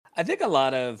I think a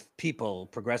lot of people,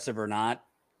 progressive or not,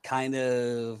 kind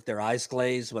of their eyes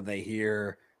glaze when they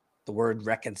hear the word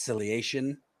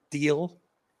reconciliation deal.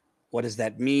 What does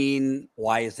that mean?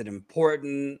 Why is it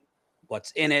important?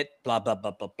 What's in it? Blah, blah,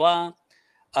 blah, blah, blah.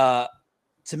 Uh,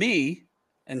 to me,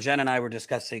 and Jen and I were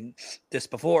discussing this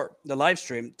before the live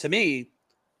stream, to me,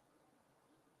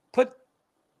 put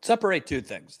separate two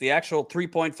things: the actual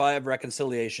 3.5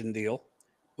 reconciliation deal,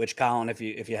 which Colin, if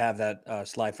you have that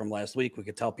slide from last week, we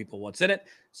could tell people what's in it.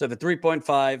 So the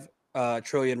 3.5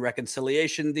 trillion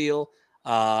reconciliation deal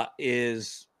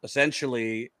is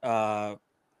essentially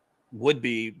would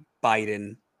be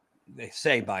Biden. They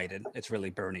say Biden. It's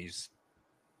really Bernie's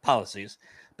policies,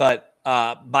 but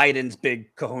Biden's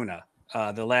big kahuna,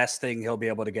 the last thing he'll be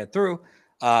able to get through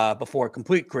before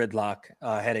complete gridlock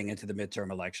heading into the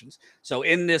midterm elections. So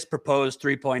in this proposed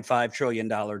 $3.5 trillion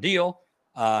deal,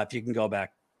 if you can go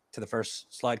back to the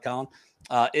first slide, Colin,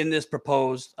 in this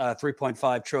proposed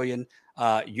 $3.5 trillion,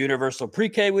 universal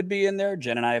pre-K would be in there.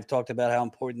 Jen and I have talked about how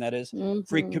important that is.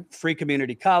 Free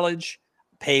community college,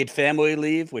 paid family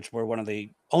leave, which we're one of the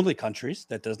only countries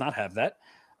that does not have that.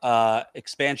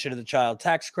 Expansion of the child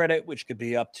tax credit, which could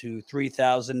be up to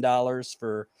 $3,000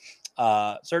 for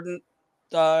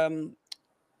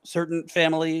certain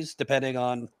families, depending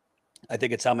on, I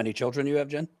think it's how many children you have,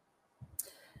 Jen.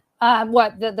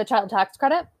 What the child tax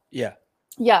credit? Yeah.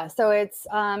 Yeah. So it's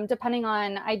depending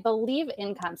on, I believe,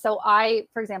 income. So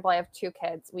for example, I have 2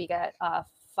 kids. We get $500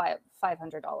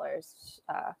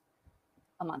 a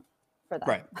month for that.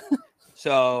 Right.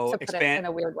 So expand it in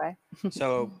a weird way.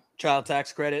 So child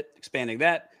tax credit, expanding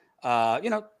that,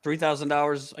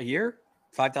 $3,000 a year,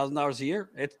 $5,000 a year.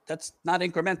 That's not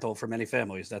incremental for many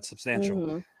families. That's substantial.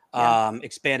 Mm-hmm. Yeah.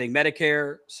 Expanding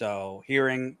Medicare. So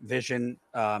hearing, vision,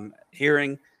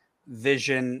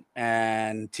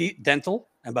 and dental.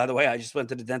 And by the way, I just went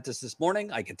to the dentist this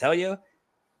morning. I can tell you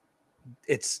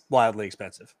it's wildly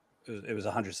expensive. It was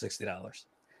 $160.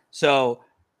 So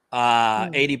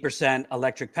 80%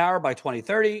 electric power by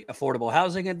 2030, affordable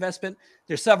housing investment.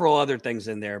 There's several other things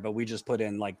in there, but we just put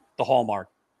in like the hallmark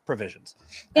provisions.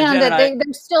 And they're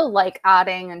still like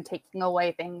adding and taking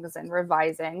away things and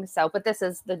revising. So, but this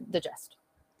is the gist.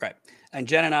 Right. And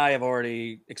Jen and I have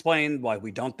already explained why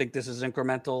we don't think this is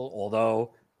incremental,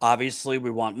 although obviously we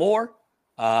want more.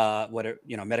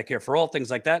 Medicare for all,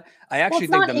 things like that. I actually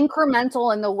think it's not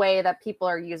incremental in the way that people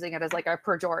are using it as like a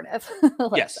pejorative.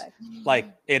 Yes. Say.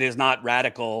 Like it is not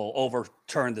radical,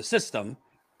 overturn the system.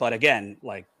 But again,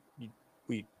 like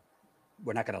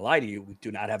we're not going to lie to you. We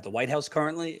do not have the White House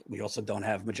currently. We also don't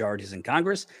have majorities in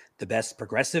Congress. The best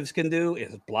progressives can do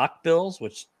is block bills,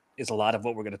 which is a lot of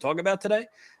what we're going to talk about today.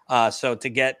 So to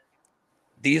get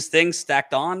these things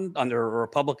stacked on under a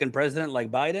Republican president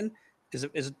like Biden is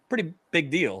a pretty big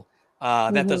deal.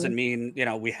 That doesn't mean,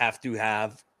 we have to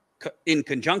have in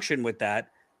conjunction with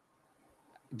that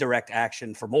direct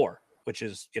action for more, which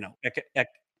is,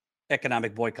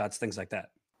 economic boycotts, things like that.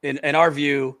 In our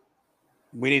view,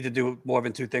 we need to do more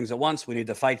than 2 things at once. We need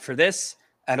to fight for this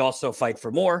and also fight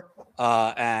for more.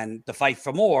 And the fight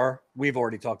for more, we've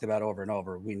already talked about over and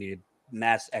over. We need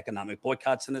mass economic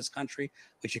boycotts in this country,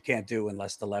 which you can't do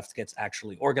unless the left gets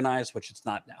actually organized, which it's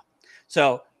not now.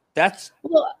 So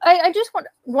I just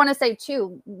want to say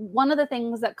too, one of the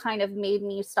things that kind of made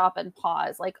me stop and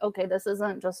pause, like, okay, this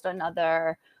isn't just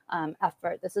another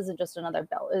effort. This isn't just another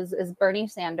bill. Is Bernie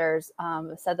Sanders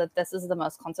said that this is the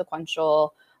most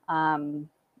consequential,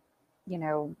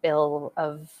 bill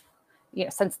of,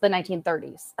 since the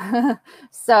 1930s.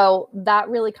 So that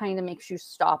really kind of makes you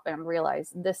stop and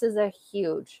realize this is a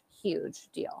huge, huge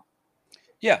deal.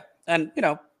 Yeah, and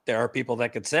there are people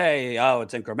that could say, oh,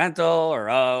 it's incremental, or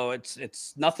oh,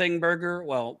 it's nothing burger.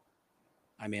 Well,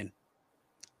 I mean,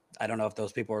 I don't know if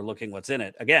those people are looking what's in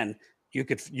it. Again, you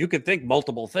could think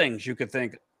multiple things. You could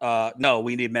think, no,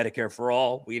 we need Medicare for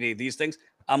all. We need these things.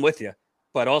 I'm with you.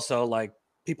 But also, like,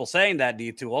 people saying that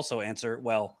need to also answer,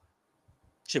 well,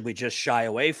 should we just shy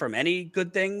away from any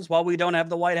good things while we don't have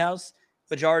the White House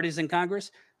majorities in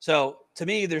Congress? So to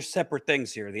me, there's separate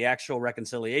things here. The actual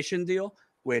reconciliation deal,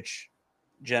 which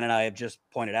Jen and I have just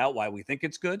pointed out why we think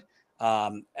it's good.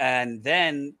 And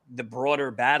then the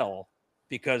broader battle,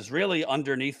 because really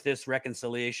underneath this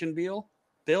reconciliation bill,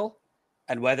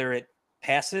 and whether it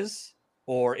passes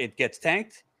or it gets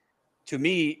tanked, to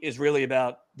me, is really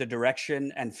about the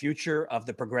direction and future of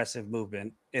the progressive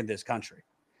movement in this country.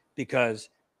 Because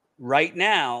right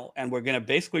now, and we're going to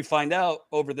basically find out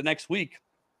over the next week,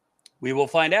 we will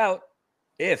find out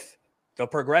if the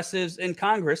progressives in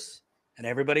Congress, and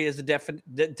everybody has a different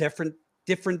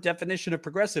definition of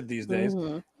progressive these days,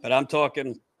 but I'm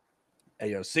talking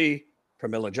AOC,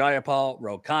 Pramila Jayapal,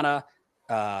 Ro Khanna,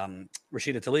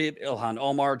 Rashida Tlaib, Ilhan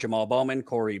Omar, Jamal Bowman,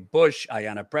 Corey Bush,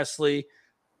 Ayanna Pressley,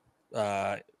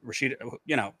 Rashida,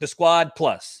 the squad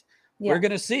plus. Yeah. We're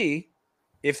going to see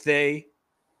if they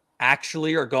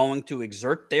actually are going to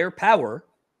exert their power,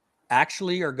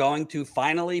 actually are going to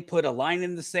finally put a line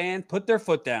in the sand, put their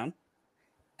foot down,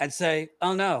 and say,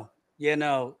 oh, no,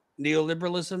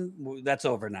 neoliberalism, that's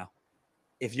over now.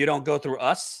 If you don't go through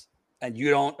us and you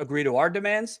don't agree to our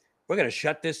demands, we're going to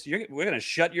shut we're going to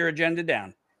shut your agenda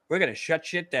down. We're going to shut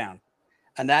shit down.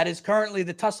 And that is currently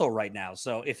the tussle right now.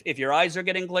 So if your eyes are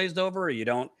getting glazed over or you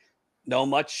don't know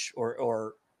much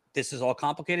or this is all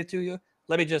complicated to you,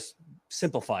 let me just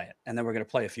simplify it. And then we're going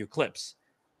to play a few clips.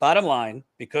 Bottom line,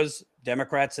 because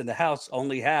Democrats in the House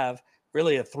only have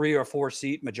really a 3 or 4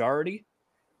 seat majority,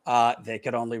 they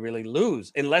could only really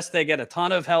lose unless they get a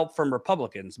ton of help from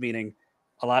Republicans, meaning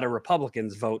a lot of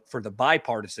Republicans vote for the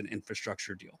bipartisan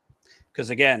infrastructure deal. Because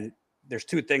again, there's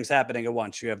 2 things happening at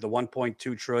once. You have the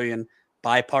 $1.2 trillion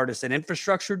bipartisan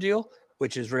infrastructure deal,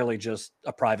 which is really just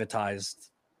a privatized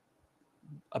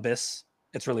abyss.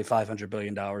 It's really $500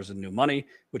 billion in new money,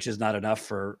 which is not enough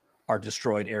for our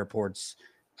destroyed airports,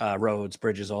 roads,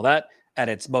 bridges, all that. And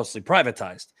it's mostly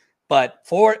privatized. But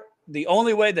for the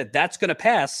only way that that's going to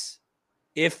pass,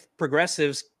 if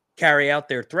progressives carry out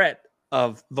their threat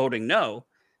of voting no,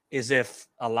 is if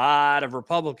a lot of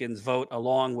Republicans vote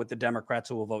along with the Democrats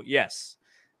who will vote yes.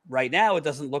 Right now, it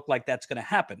doesn't look like that's going to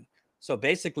happen. So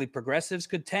basically, progressives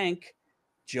could tank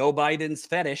Joe Biden's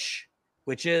fetish,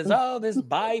 which is, this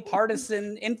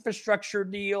bipartisan infrastructure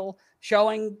deal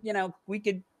showing, we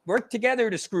could work together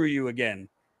to screw you again,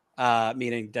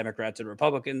 meaning Democrats and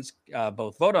Republicans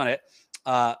both vote on it.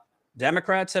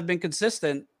 Democrats have been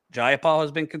consistent. Jayapal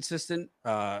has been consistent.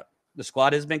 The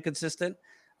squad has been consistent.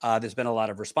 There's been a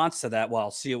lot of response to that. Well, I'll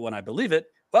see it when I believe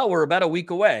it. Well, we're about a week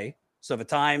away. So the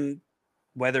time,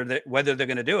 whether they're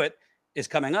going to do it, is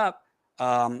coming up.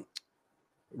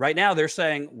 Right now, they're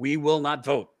saying we will not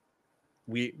vote.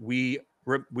 We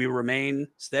remain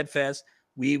steadfast.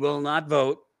 We will not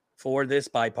vote for this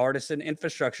bipartisan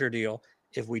infrastructure deal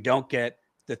if we don't get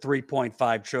the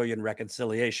 $3.5 trillion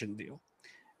reconciliation deal.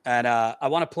 And I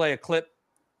want to play a clip,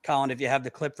 Colin, if you have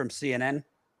the clip from CNN.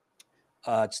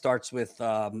 It starts with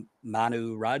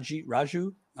Manu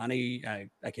Raju.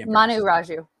 I can't. Manu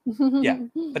Raju. Yeah,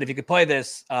 but if you could play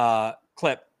this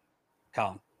clip,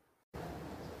 Colin.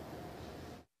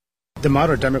 The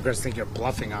moderate Democrats think you're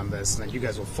bluffing on this, and that you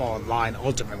guys will fall in line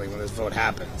ultimately when this vote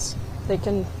happens. They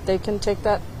can take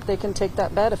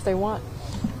that bet if they want.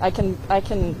 I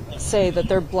can say that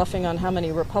they're bluffing on how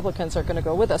many Republicans are going to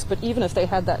go with us, but even if they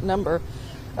had that number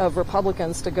of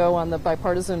Republicans to go on the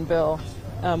bipartisan bill,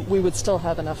 we would still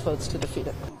have enough votes to defeat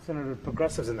it. Senator,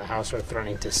 progressives in the House are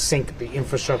threatening to sink the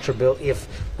infrastructure bill if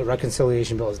the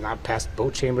reconciliation bill is not passed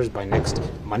both chambers by next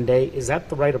Monday. Is that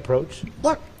the right approach?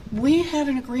 Look, we had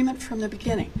an agreement from the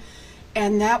beginning,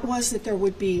 and that was that there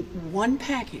would be one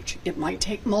package. It might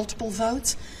take multiple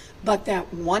votes, but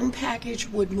that one package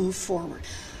would move forward.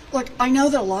 Look, I know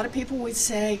that a lot of people would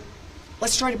say,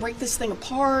 let's try to break this thing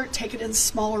apart, take it in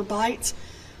smaller bites.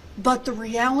 But the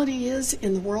reality is,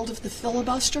 in the world of the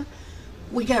filibuster,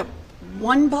 we get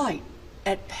one bite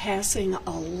at passing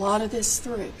a lot of this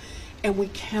through, and we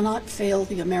cannot fail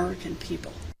the American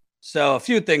people. So a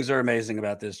few things are amazing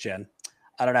about this, Jen.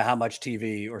 I don't know how much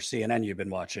TV or CNN you've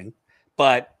been watching,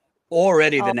 but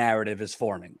already the narrative is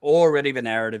forming. Already the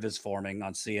narrative is forming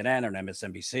on CNN or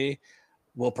MSNBC.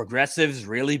 Will progressives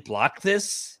really block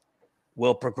this?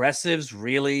 Will progressives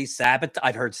really sabotage?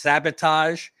 I've heard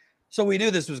sabotage. So we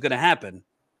knew this was going to happen.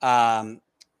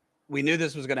 We knew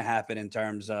this was going to happen in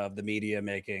terms of the media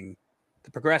making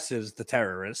the progressives the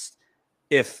terrorists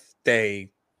if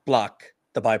they block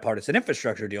the bipartisan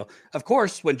infrastructure deal. Of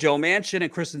course, when Joe Manchin and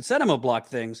Kristen Sinema block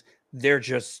things, they're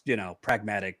just,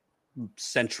 pragmatic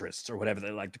centrists or whatever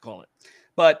they like to call it.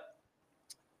 But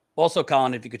also,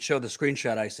 Colin, if you could show the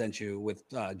screenshot I sent you with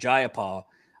Jayapal.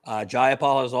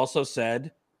 Jayapal has also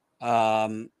said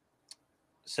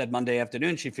Monday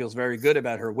afternoon she feels very good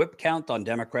about her whip count on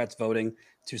Democrats voting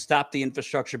to stop the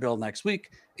infrastructure bill next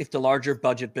week. If the larger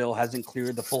budget bill hasn't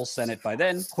cleared the full Senate by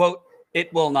then, quote,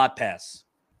 it will not pass.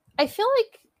 I feel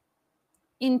like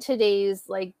in today's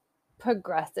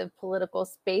progressive political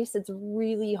space, it's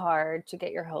really hard to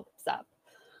get your hopes up.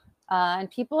 And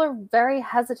people are very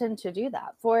hesitant to do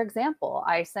that. For example,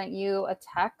 I sent you a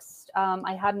text.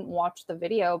 I hadn't watched the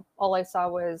video. All I saw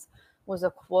was a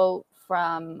quote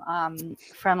from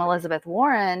Elizabeth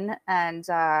Warren, and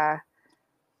I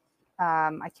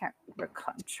can't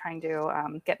recall. I'm trying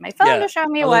to get my phone to show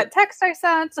me what text I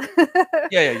sent.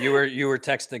 yeah, you were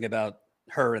texting about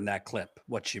her in that clip,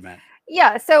 what she meant.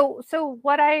 Yeah. So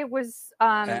what I was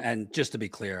And just to be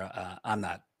clear, I'm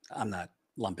not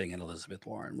lumping in Elizabeth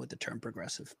Warren with the term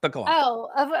progressive, but go on. Oh,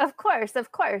 of course.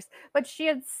 But she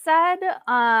had said,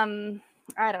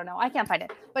 I don't know, I can't find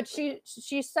it. But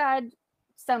she said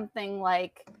something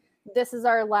like, "This is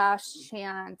our last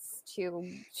chance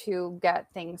to get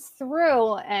things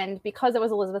through." And because it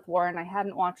was Elizabeth Warren, I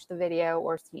hadn't watched the video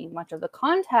or seen much of the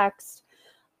context.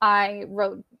 I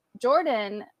wrote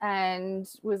Jordan and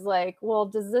was like, "Well,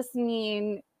 does this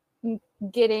mean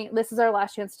this is our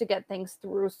last chance to get things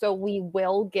through, so we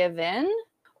will give in?"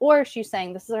 Or she's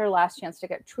saying this is our last chance to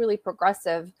get truly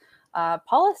progressive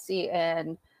policy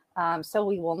in, so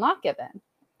we will not give in.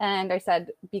 And I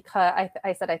said, because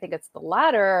I said, I think it's the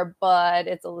latter, but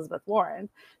it's Elizabeth Warren.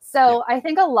 So yeah. I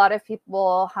think a lot of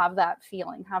people have that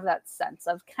feeling, have that sense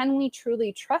of, can we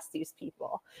truly trust these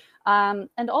people?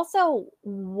 And also,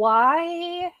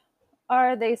 why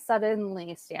are they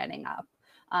suddenly standing up?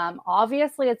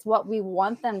 Obviously, it's what we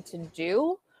want them to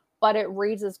do, but it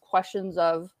raises questions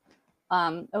of,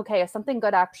 okay, is something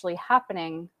good actually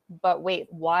happening? But wait,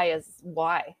 why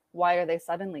are they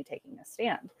suddenly taking a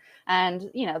stand? And,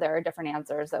 there are different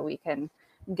answers that we can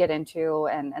get into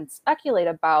and speculate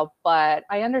about, but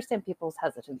I understand people's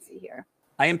hesitancy here.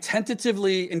 I am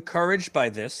tentatively encouraged by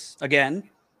this. Again,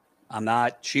 I'm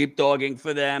not sheepdogging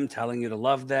for them, telling you to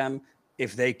love them.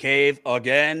 If they cave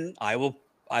again, I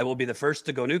will be the first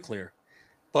to go nuclear.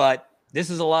 But this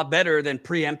is a lot better than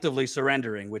preemptively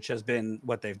surrendering, which has been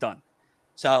what they've done.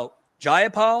 So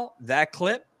Jayapal, that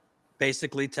clip,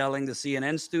 basically telling the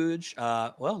CNN stooge,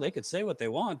 well, they could say what they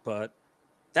want, but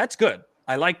that's good.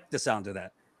 I like the sound of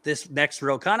that. This next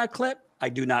Ro Khanna clip, I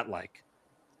do not like.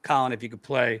 Colin, if you could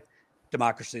play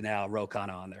Democracy Now! Ro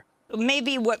Khanna on there.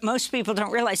 Maybe what most people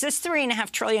don't realize, this $3.5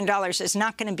 trillion is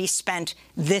not going to be spent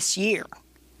this year.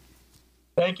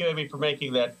 Thank you, Amy, for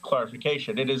making that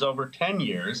clarification. It is over 10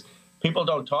 years. People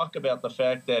don't talk about the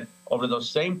fact that over those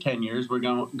same 10 years, we're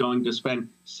going to spend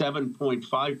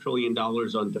 $7.5 trillion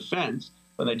on defense.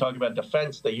 When they talk about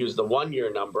defense, they use the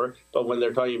one-year number. But when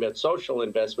they're talking about social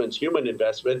investments, human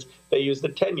investments, they use the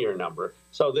 10-year number.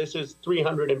 So this is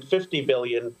 $350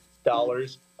 billion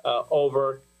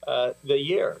over the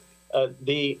year.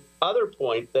 The other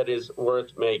point that is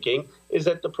worth making is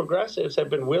that the progressives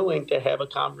have been willing to have a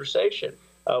conversation.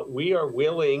 We are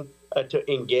willing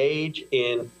to engage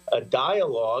in a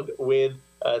dialogue with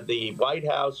the White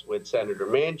House, with Senator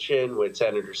Manchin, with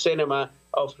Senator Sinema,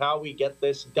 of how we get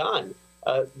this done.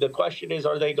 The question is,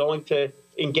 are they going to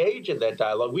engage in that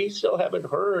dialogue? We still haven't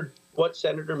heard what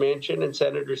Senator Manchin and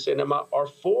Senator Sinema are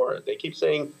for. They keep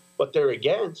saying what they're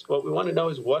against. What we want to know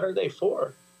is, what are they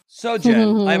for? So,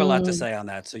 Jen, I have a lot to say on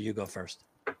that, so you go first.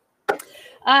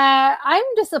 I'm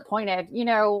disappointed.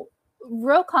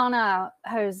 Ro Khanna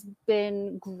has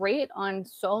been great on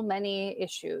so many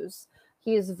issues.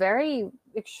 He's very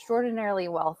extraordinarily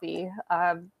wealthy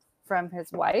from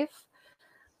his wife.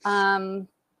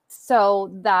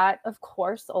 So that, of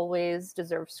course, always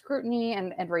deserves scrutiny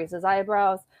and raises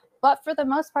eyebrows. But for the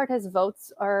most part, his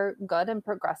votes are good and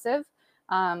progressive.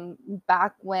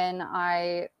 Back when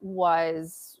I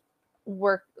was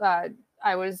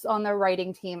on the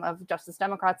writing team of Justice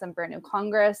Democrats and Brand New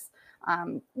Congress,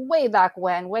 way back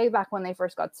when they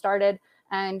first got started.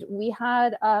 And we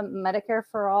had a Medicare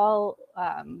for All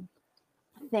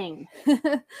thing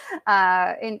in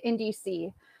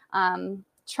DC,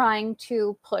 trying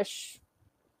to push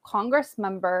Congress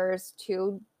members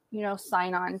to,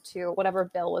 sign on to whatever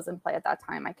bill was in play at that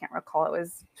time. I can't recall. It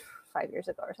was 5 years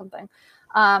ago or something.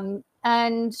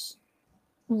 And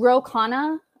Ro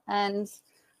Khanna, and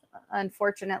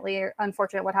unfortunate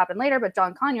what happened later, but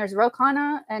John Conyers, Ro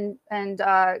Khanna and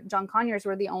John Conyers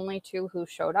were the only two who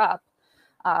showed up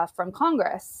from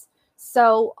Congress.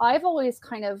 So I've always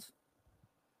kind of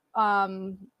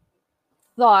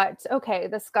thought, okay,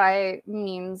 this guy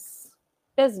means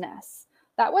business.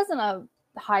 That wasn't a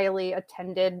highly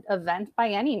attended event by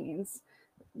any means.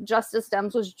 Justice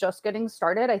Dems was just getting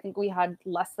started. I think we had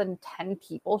less than 10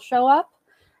 people show up.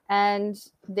 And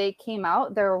they came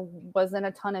out. There wasn't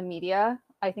a ton of media.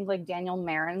 I think like Daniel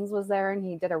Marins was there and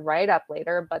he did a write-up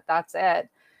later, but that's it.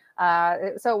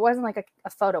 So it wasn't like a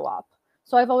photo op.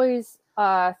 So I've always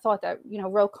thought that,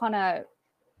 Ro Khanna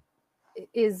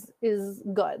is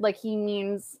good. Like, he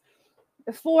means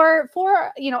for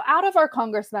out of our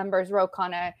Congress members, Ro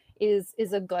Khanna is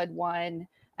a good one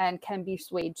and can be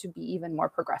swayed to be even more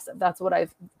progressive. That's what I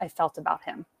felt about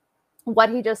him. What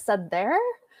he just said there,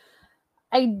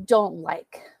 I don't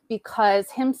like,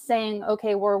 because him saying,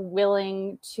 okay, we're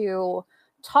willing to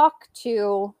talk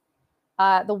to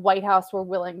the White House were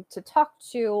willing to talk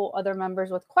to other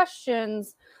members with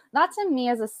questions. That to me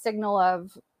is a signal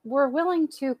of we're willing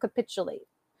to capitulate.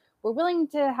 We're willing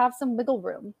to have some wiggle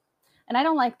room. And I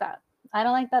don't like that. I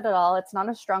don't like that at all. It's not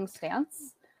a strong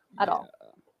stance at all.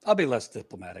 I'll be less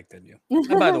diplomatic than you.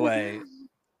 And by the way,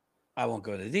 I won't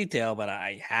go into detail, but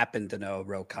I happen to know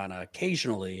Ro Khanna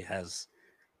occasionally has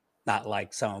not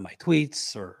liked some of my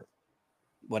tweets or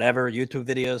whatever, YouTube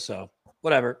videos. So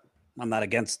whatever. I'm not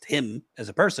against him as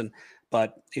a person,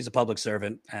 but he's a public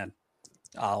servant and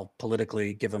I'll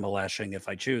politically give him a lashing if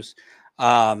I choose.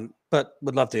 But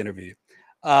would love to interview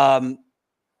you.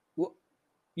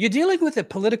 You're dealing with a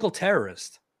political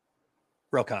terrorist,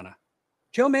 Ro Khanna.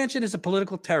 Joe Manchin is a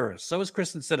political terrorist. So is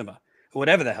Kristen Sinema,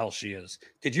 whatever the hell she is.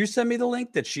 Did you send me the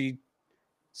link that she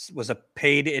was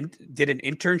did an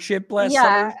internship last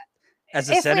summer as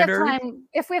a senator?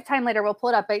 If we have time later, we'll pull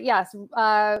it up. But yes,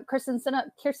 Kirsten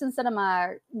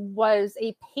Sinema was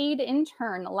a paid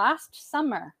intern last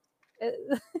summer.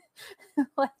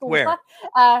 Where?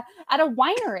 At a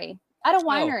winery. At a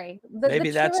winery. Maybe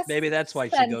that's why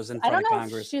she goes in front of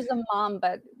Congress. She's a mom,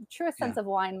 but truest sense of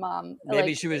wine mom.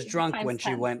 Maybe she was drunk when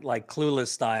she went like Clueless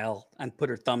style and put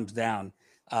her thumbs down.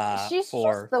 She's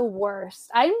just the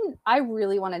worst. I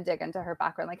really want to dig into her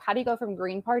background. Like, how do you go from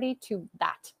Green Party to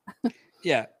that?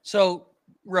 Yeah. So,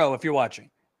 Ro, if you're watching,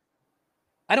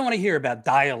 I don't want to hear about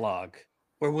dialogue.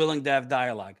 We're willing to have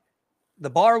dialogue.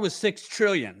 The bar was 6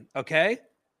 trillion. Okay.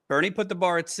 Bernie put the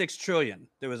bar at 6 trillion.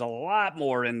 There was a lot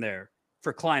more in there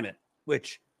for climate,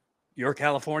 which your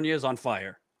California is on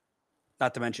fire,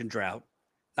 not to mention drought,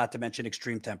 not to mention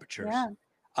extreme temperatures.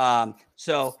 Yeah.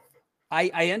 So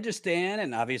I understand,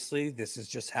 and obviously this is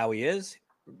just how he is.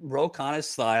 Ro Khanna's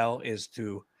style is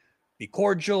to be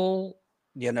cordial,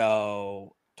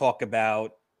 talk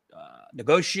about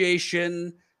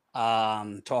negotiation,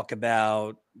 talk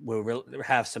about we'll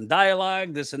have some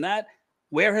dialogue, this and that.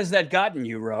 Where has that gotten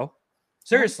you, Ro?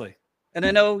 Seriously. And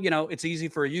I know, it's easy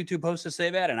for a YouTube host to say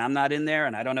that, and I'm not in there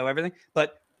and I don't know everything,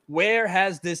 but where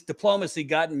has this diplomacy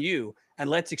gotten you? And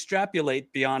let's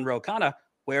extrapolate beyond Ro Khanna.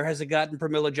 Where has it gotten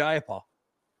Pramila Jayapal?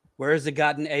 Where has it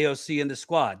gotten AOC in the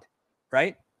squad,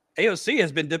 right? AOC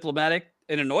has been diplomatic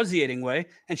in a nauseating way,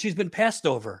 and she's been passed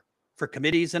over for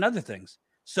committees and other things.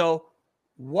 So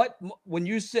when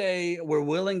you say we're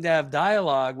willing to have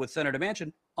dialogue with Senator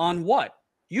Manchin, on what?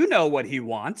 You know what he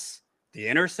wants. The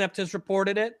Intercept has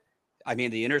reported it. I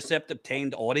mean, The Intercept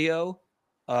obtained audio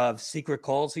of secret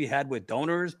calls he had with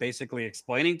donors, basically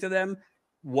explaining to them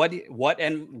what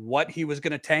he was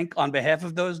going to tank on behalf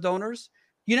of those donors.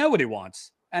 You know what he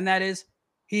wants. And that is,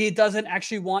 he doesn't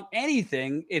actually want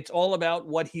anything. It's all about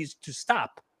what he's to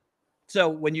stop. So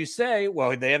when you say,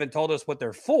 well, they haven't told us what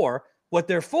they're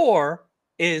for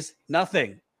is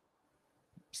nothing.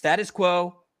 Status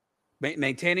quo.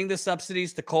 Maintaining the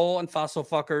subsidies to coal and fossil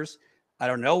fuckers. I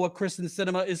don't know what Kristen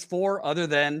Sinema is for other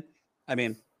than,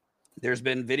 there's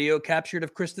been video captured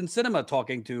of Kristen Sinema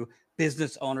talking to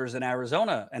business owners in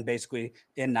Arizona and basically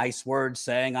in nice words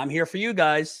saying, I'm here for you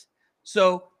guys.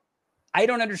 So I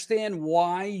don't understand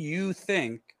why you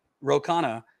think, Ro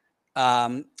Khanna,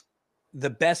 the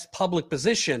best public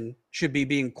position should be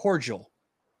being cordial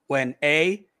when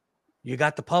A, you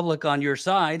got the public on your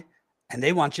side and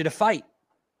they want you to fight.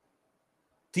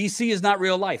 DC is not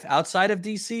real life. Outside of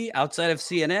DC, outside of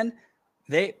CNN,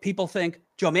 people think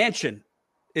Joe Manchin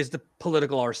is the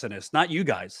political arsonist, not you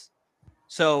guys.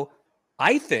 So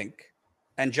I think,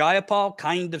 and Jayapal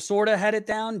kind of sort of had it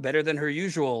down better than her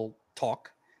usual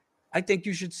talk. I think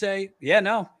you should say, yeah,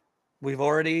 no, we've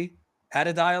already had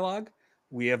a dialogue.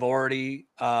 We have already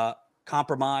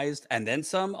compromised and then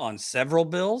some on several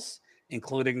bills,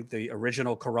 including the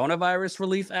original Coronavirus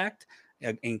Relief Act,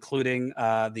 including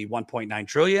the 1.9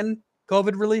 trillion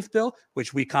COVID relief bill,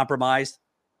 which we compromised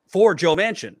for Joe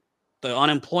Manchin. The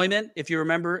unemployment, if you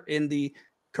remember, in the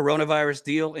coronavirus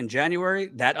deal in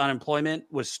January, that unemployment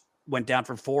went down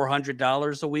from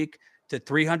 $400 a week to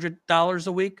 $300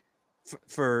 a week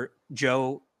for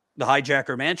Joe, the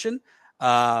hijacker Manchin.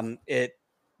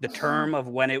 The term of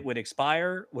when it would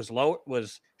expire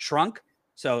was shrunk,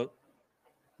 so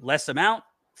less amount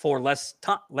for less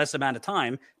amount of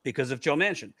time because of Joe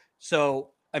Manchin.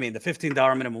 So, the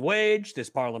 $15 minimum wage, this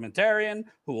parliamentarian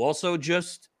who also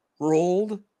just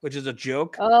ruled, which is a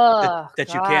joke,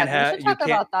 that you can't have. We should talk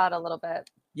about that a little bit.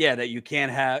 Yeah, that you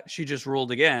can't have. She just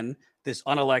ruled again, this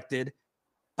unelected,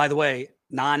 by the way,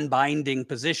 non-binding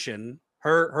position.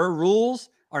 Her rules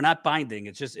are not binding.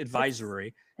 It's just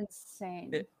advisory. It's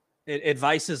insane.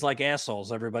 Advice is like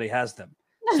assholes. Everybody has them.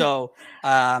 So,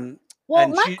 well,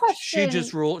 and she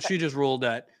just ruled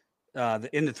that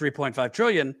in the 3.5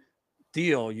 trillion,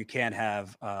 deal, you can't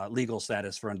have legal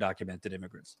status for undocumented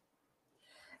immigrants.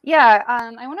 Yeah,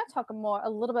 I want to talk a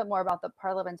little bit more about the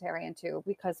parliamentarian too,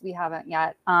 because we haven't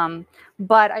yet.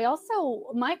 But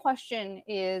my question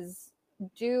is,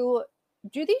 do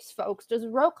these folks, does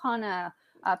Ro Khanna,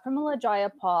 Pramila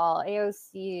Jayapal,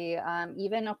 AOC,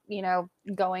 even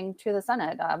going to the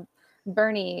Senate,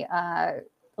 Bernie,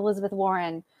 Elizabeth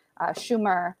Warren,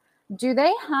 Schumer, do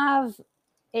they have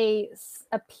a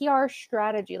PR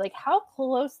strategy? Like, how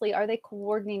closely are they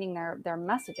coordinating their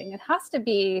messaging? It has to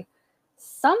be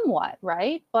somewhat,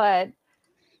 right? But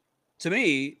to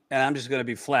me, and I'm just going to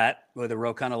be flat, whether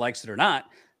Ro Khanna likes it or not,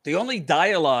 the only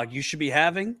dialogue you should be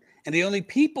having and the only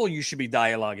people you should be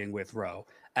dialoguing with, Ro,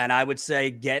 and I would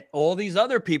say get all these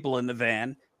other people in the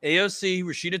van, AOC,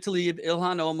 Rashida Tlaib,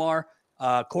 Ilhan Omar,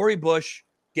 Cori Bush,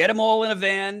 get them all in a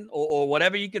van or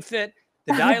whatever you could fit.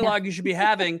 The dialogue you should be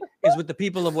having is with the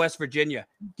people of West Virginia.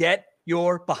 Get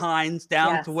your behinds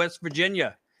down to West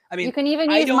Virginia. I mean, you can even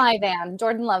use my van.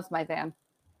 Jordan loves my van.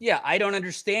 Yeah, I don't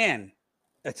understand.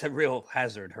 That's a real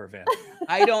hazard, her van.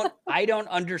 I don't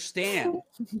understand.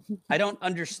 I don't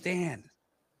understand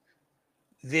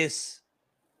this.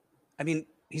 I mean,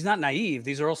 he's not naive.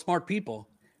 These are all smart people.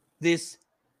 This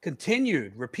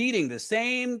continued repeating the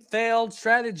same failed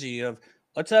strategy of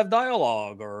let's have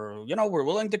dialogue or, we're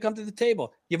willing to come to the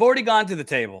table. You've already gone to the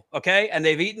table, okay? And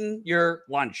they've eaten your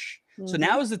lunch. Mm-hmm. So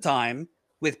now is the time,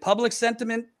 with public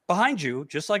sentiment behind you,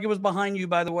 just like it was behind you,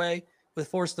 by the way, with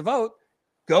Force to Vote,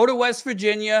 go to West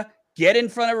Virginia, get in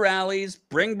front of rallies,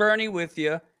 bring Bernie with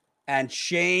you, and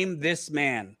shame this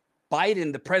man.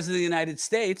 Biden, the president of the United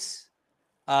States,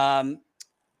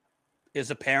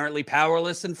 is apparently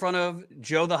powerless in front of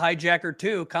Joe the hijacker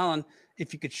too. Colin,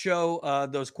 if you could show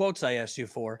those quotes I asked you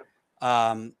for.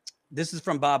 This is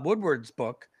from Bob Woodward's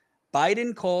book.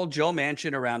 Biden called Joe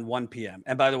Manchin around 1 p.m.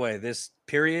 And by the way, this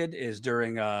period is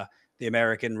during the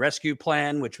American Rescue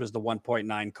Plan, which was the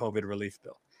 1.9 COVID relief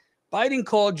bill. Biden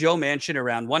called Joe Manchin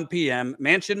around 1 p.m.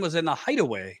 Manchin was in the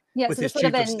hideaway with his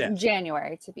chief of staff.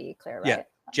 January, to be clear, right? Yeah,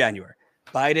 January.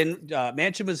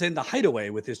 Manchin was in the hideaway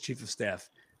with his chief of staff.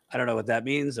 I don't know what that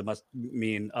means. It must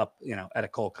mean up, at a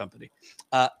coal company.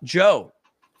 Joe,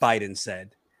 Biden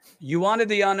said, you wanted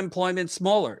the unemployment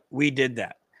smaller. We did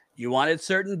that. You wanted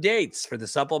certain dates for the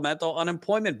supplemental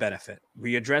unemployment benefit.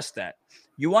 We addressed that.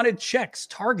 You wanted checks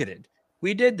targeted.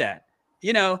 We did that.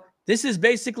 This is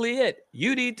basically it.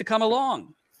 You need to come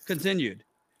along. Continued.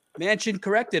 Manchin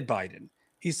corrected Biden.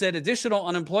 He said additional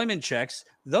unemployment checks,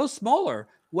 though smaller,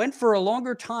 went for a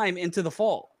longer time into the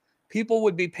fall. People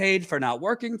would be paid for not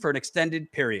working for an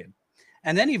extended period.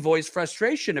 And then he voiced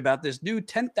frustration about this new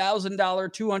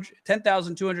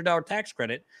 $10,200 tax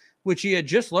credit, which he had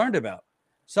just learned about.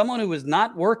 Someone who was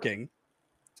not working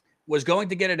was going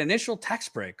to get an initial tax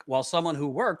break, while someone who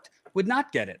worked would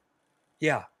not get it.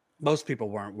 Yeah, most people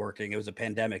weren't working. It was a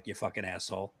pandemic, you fucking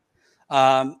asshole.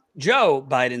 Joe,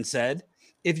 Biden said,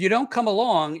 if you don't come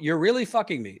along, you're really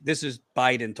fucking me. This is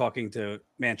Biden talking to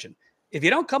Manchin. If you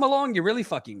don't come along, you're really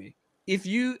fucking me.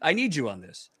 I need you on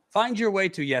this. Find your way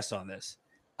to yes on this.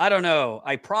 I don't know.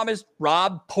 I promised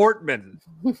Rob Portman,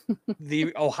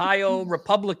 the Ohio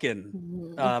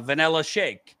Republican, vanilla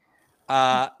shake,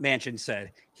 Manchin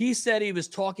said. He said he was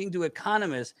talking to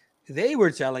economists. They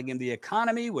were telling him the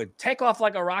economy would take off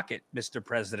like a rocket, Mr.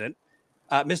 President.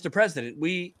 Mr. President,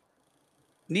 we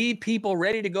need people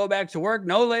ready to go back to work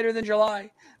no later than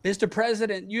July. Mr.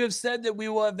 President, you have said that we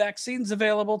will have vaccines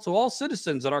available to all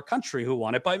citizens in our country who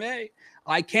want it by May.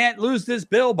 I can't lose this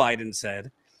bill, Biden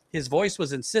said. His voice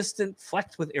was insistent,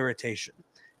 flecked with irritation.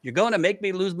 You're going to make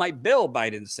me lose my bill,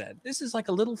 Biden said. This is like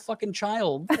a little fucking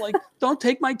child. Like, don't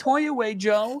take my toy away,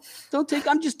 Joe.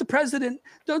 I'm just the president.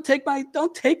 Don't take my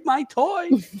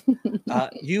toy.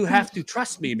 You have to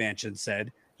trust me, Manchin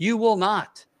said. You will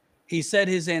not. He said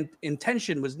his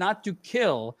intention was not to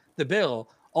kill the bill,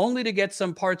 only to get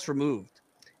some parts removed.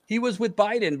 He was with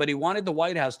Biden, but he wanted the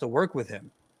White House to work with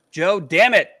him. Joe,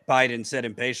 damn it, Biden said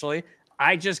impatiently.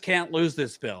 I just can't lose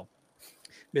this bill.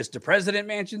 Mr. President,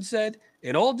 Manchin said,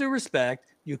 in all due respect,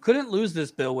 you couldn't lose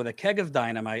this bill with a keg of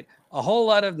dynamite. A whole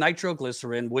lot of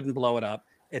nitroglycerin wouldn't blow it up.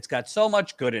 It's got so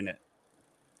much good in it.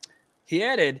 He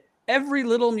added, every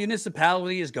little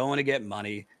municipality is going to get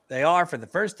money. They are, for the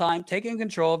first time, taking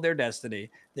control of their destiny.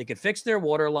 They could fix their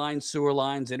water lines, sewer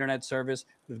lines, internet service.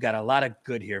 We've got a lot of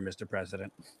good here, Mr.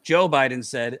 President. Joe Biden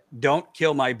said, don't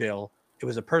kill my bill. It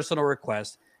was a personal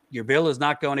request. Your bill is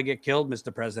not going to get killed,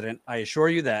 Mr. President. I assure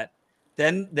you that.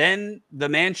 Then the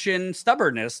Manchin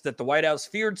stubbornness that the White House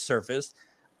feared surfaced.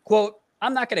 Quote,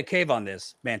 I'm not going to cave on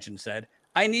this, Manchin said.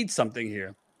 I need something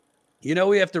here.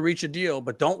 We have to reach a deal,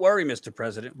 but don't worry, Mr.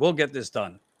 President. We'll get this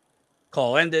done.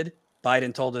 Call ended.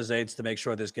 Biden told his aides to make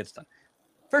sure this gets done.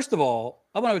 First of all,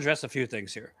 I want to address a few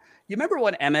things here. You remember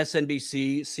when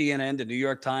MSNBC, CNN, the New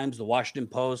York Times, the Washington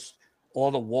Post,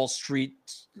 all the Wall Street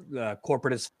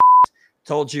corporatists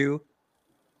told you,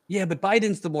 yeah, but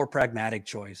Biden's the more pragmatic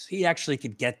choice. He actually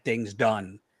could get things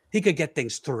done. He could get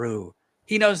things through.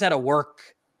 He knows how to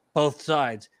work both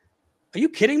sides. Are you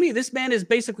kidding me? This man is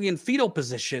basically in fetal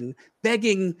position,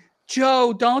 begging,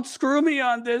 Joe, don't screw me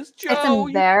on this. Joe, It's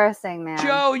embarrassing, man.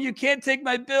 Joe, you can't take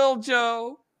my bill,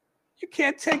 Joe. You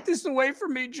can't take this away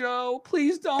from me, Joe.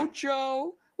 Please don't,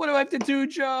 Joe. What do I have to do,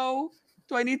 Joe?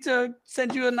 Do I need to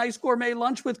send you a nice gourmet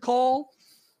lunch with Cole?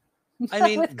 I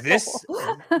mean, this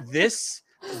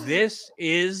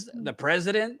is the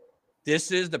president.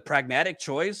 This is the pragmatic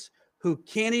choice who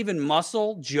can't even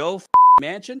muscle Joe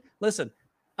Manchin. Listen,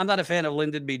 I'm not a fan of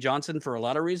Lyndon B. Johnson for a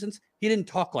lot of reasons. He didn't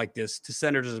talk like this to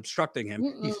senators obstructing him.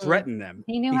 He threatened them.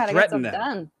 He knew how to get stuff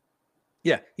done.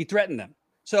 Yeah, he threatened them.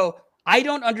 So I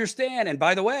don't understand. And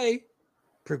by the way,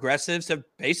 progressives have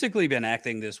basically been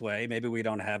acting this way. Maybe we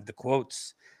don't have the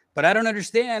quotes, but I don't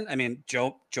understand. I mean,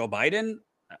 Joe Biden,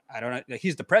 I don't know.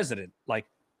 He's the president. Like,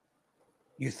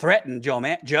 you threaten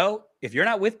Joe, if you're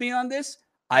not with me on this,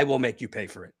 I will make you pay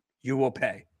for it. You will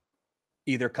pay.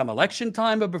 Either come election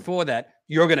time or before that,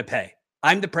 you're going to pay.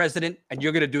 I'm the president and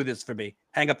you're going to do this for me.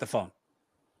 Hang up the phone.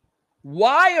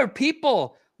 Why are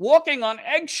people walking on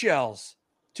eggshells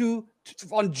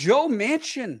on Joe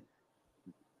Manchin?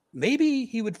 Maybe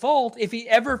he would fold if he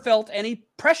ever felt any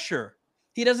pressure.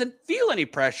 He doesn't feel any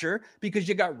pressure because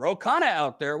you got Ro Khanna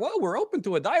out there. Well, we're open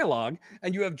to a dialogue.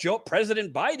 And you have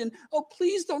President Biden. Oh,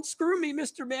 please don't screw me,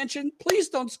 Mr. Manchin. Please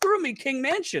don't screw me, King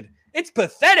Manchin. It's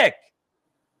pathetic.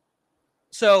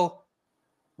 So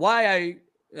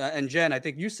and Jen, I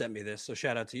think you sent me this, so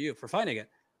shout out to you for finding it.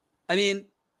 I mean,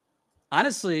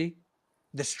 honestly,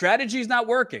 the strategy is not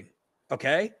working,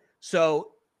 okay?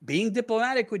 So being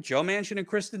diplomatic with Joe Manchin and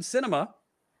Kyrsten Sinema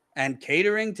and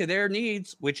catering to their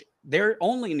needs, which their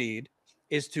only need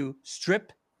is to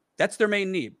strip, that's their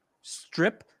main need,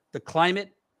 strip the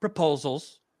climate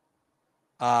proposals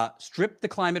out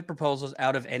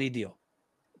of any deal.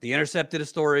 The Intercept did a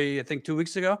story, I think 2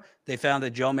 weeks ago. They found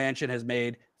that Joe Manchin has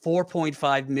made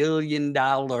 $4.5 million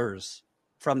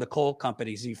from the coal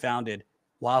companies he founded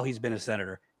while he's been a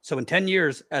senator. So in 10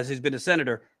 years, as he's been a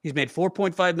senator, he's made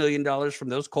 $4.5 million from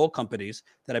those coal companies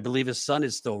that I believe his son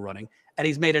is still running. And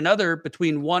he's made another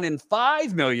between $1 and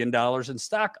 $5 million in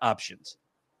stock options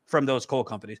from those coal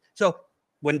companies. So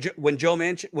when Ro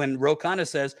Khanna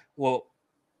says, well,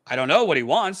 I don't know what he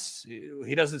wants,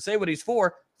 he doesn't say what he's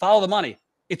for, follow the money.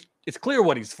 It's clear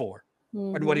what he's for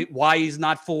and why he's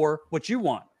not for what you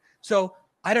want. So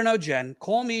I don't know, Jen,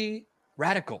 call me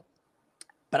radical,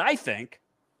 but I think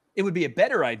it would be a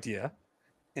better idea,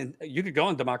 and you could go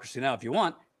on Democracy Now! If you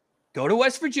want, go to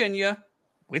West Virginia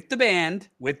with the band,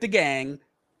 with the gang.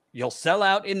 You'll sell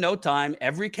out in no time.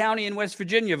 Every county in West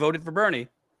Virginia voted for Bernie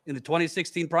in the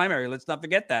 2016 primary. Let's not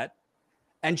forget that.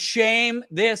 And shame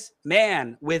this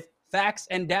man with facts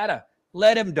and data.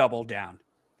 Let him double down.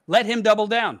 Let him double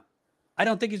down. I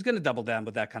don't think he's going to double down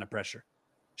with that kind of pressure.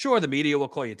 Sure, the media will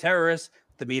call you terrorist.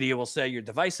 The media will say you're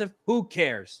divisive. Who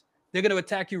cares? They're going to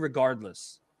attack you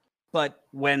regardless. But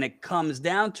when it comes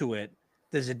down to it,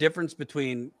 there's a difference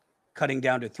between cutting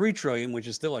down to $3 trillion, which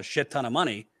is still a shit ton of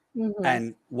money,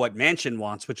 and what Manchin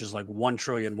wants, which is like $1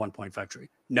 trillion, $1.5 trillion.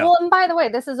 No. Well, and by the way,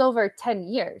 this is over 10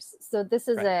 years. So this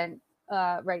isn't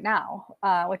right now,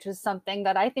 which is something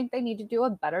that I think they need to do a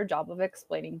better job of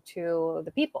explaining to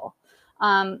the people.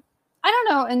 I don't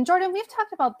know. And Jordan, we've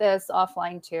talked about this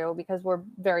offline too, because we're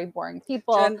very boring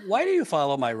people. Jen, why do you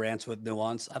follow my rants with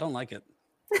nuance? I don't like it.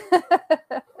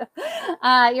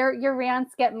 Your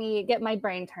rants get my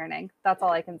brain turning. That's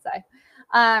all I can say.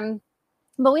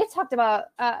 But we've talked about,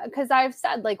 because I've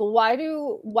said, like, why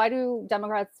do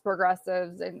Democrats,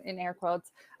 progressives, in air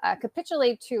quotes,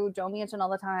 capitulate to Joe Manchin all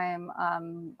the time?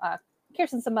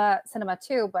 Kyrsten Sinema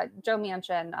too, but Joe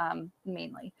Manchin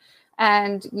mainly.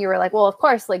 And you were like, well, of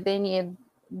course, like they need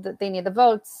the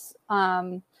votes.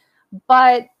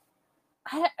 But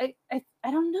I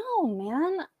don't know,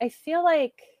 man. I feel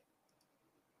like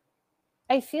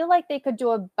they could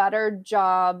do a better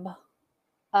job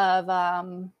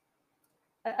of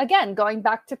again, going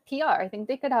back to PR. I think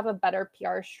they could have a better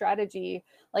PR strategy,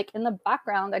 like in the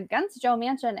background against Joe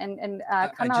Manchin, and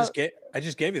I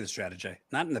just gave you the strategy,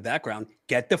 not in the background.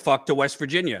 Get the fuck to West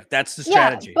Virginia. That's the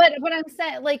strategy. Yeah, but what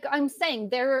I'm saying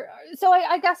there. So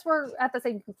I guess we're at the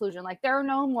same conclusion. Like there are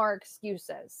no more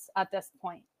excuses at this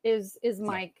point. Is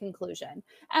my conclusion.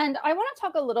 And I want to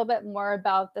talk a little bit more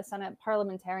about the Senate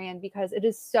parliamentarian because it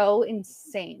is so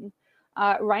insane.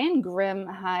 Ryan Grimm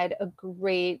had a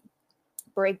great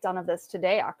breakdown of this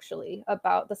today, actually,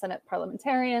 about the Senate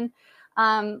parliamentarian.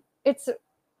 I'm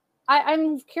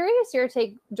curious your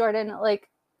take, Jordan. Like,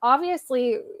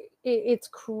 obviously, it's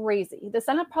crazy. The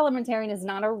Senate parliamentarian is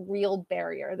not a real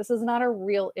barrier. This is not a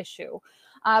real issue.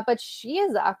 But she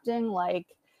is acting like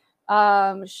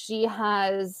she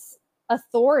has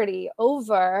authority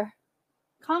over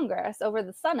Congress, over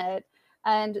the Senate,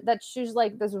 and that she's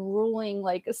like this ruling,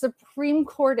 like a Supreme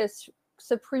Courtish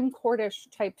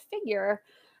type figure.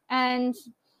 And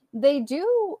they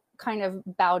do kind of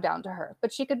bow down to her,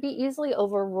 but she could be easily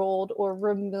overruled or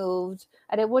removed,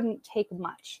 and it wouldn't take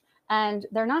much. And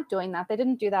they're not doing that. They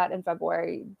didn't do that in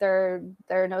February. There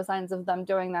are no signs of them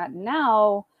doing that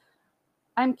now.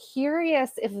 I'm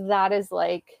curious if that is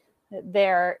like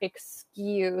their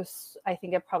excuse. I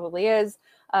think it probably is,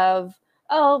 of,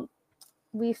 oh,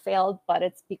 we failed, but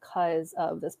it's because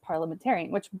of this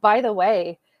parliamentarian, which, by the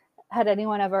way, had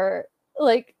anyone ever,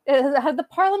 like, had the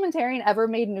parliamentarian ever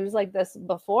made news like this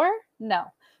before? No.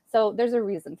 So there's a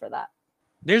reason for that.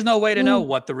 There's no way to know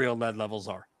what the real lead levels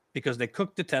are because they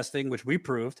cooked the testing, which we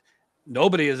proved.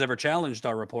 Nobody has ever challenged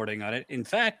our reporting on it. In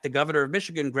fact, the governor of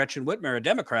Michigan, Gretchen Whitmer, a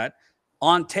Democrat,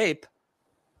 on tape,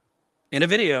 in a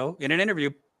video, in an interview,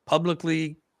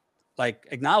 publicly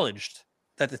acknowledged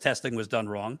that the testing was done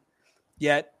wrong.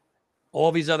 Yet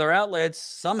all these other outlets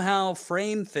somehow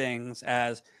frame things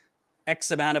as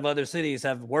X amount of other cities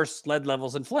have worse lead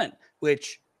levels than Flint,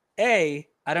 which I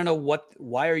don't know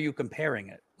why are you comparing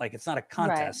it? Like, it's not a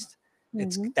contest.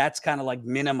 Right. That's kind of like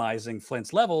minimizing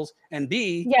Flint's levels. And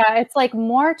B, yeah, it's like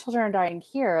more children are dying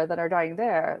here than are dying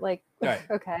there. Like, right.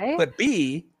 Okay. But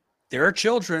B, there are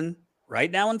children right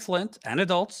now in Flint and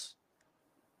adults.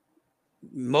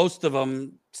 Most of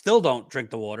them still don't drink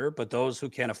the water, but those who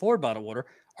can't afford bottled water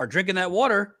are drinking that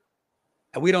water,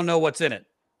 and we don't know what's in it.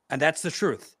 And that's the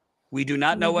truth. We do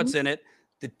not know what's in it.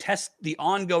 The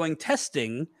ongoing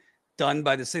testing done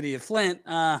by the city of Flint,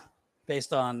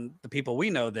 based on the people we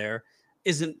know there,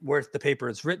 isn't worth the paper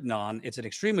it's written on. It's an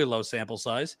extremely low sample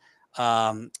size.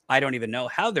 I don't even know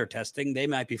how they're testing. They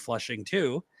might be flushing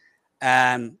too.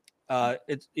 And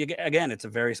it's a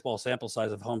very small sample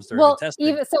size of homes that are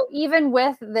testing. Even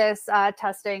with this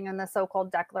testing and the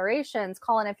so-called declarations,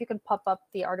 Colin, if you could pop up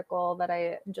the article that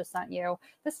I just sent you.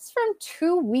 This is from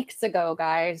 2 weeks ago,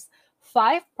 guys.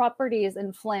 5 properties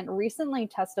in Flint recently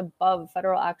test above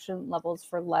federal action levels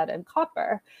for lead and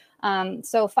copper.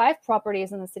 So 5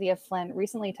 properties in the city of Flint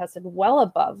recently tested well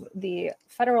above the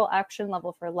federal action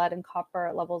level for lead and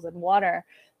copper levels in water.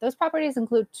 Those properties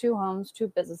include 2 homes, 2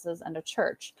 businesses, and a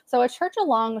church. So a church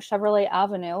along Chevrolet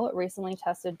Avenue recently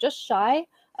tested just shy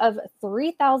of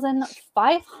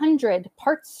 3,500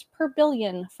 parts per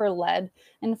billion for lead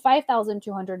and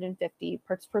 5,250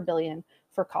 parts per billion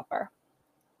for copper.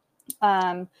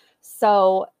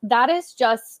 So that is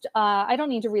just, I don't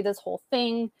need to read this whole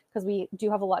thing because we do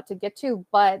have a lot to get to,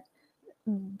 but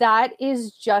that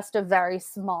is just a very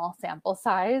small sample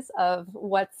size of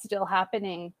what's still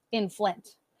happening in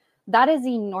Flint. That is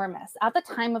enormous. At the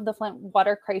time of the Flint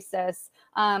water crisis,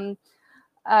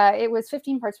 it was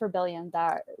 15 parts per billion.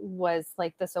 That was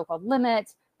like the so-called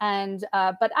limit. And,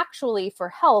 but actually for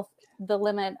health, the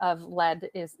limit of lead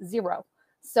is 0.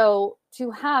 So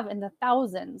to have in the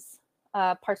thousands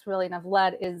parts per billion of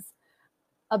lead is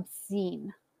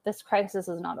obscene. This crisis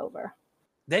is not over.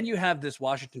 Then you have this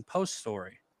Washington Post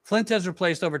story. Flint has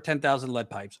replaced over 10,000 lead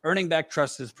pipes. Earning back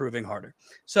trust is proving harder.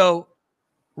 So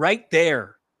right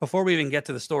there, before we even get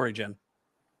to the story, Jen,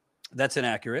 that's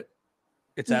inaccurate.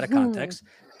 It's out of context.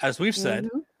 As we've said,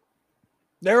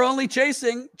 they're only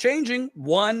changing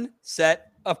one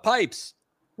set of pipes.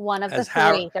 One of the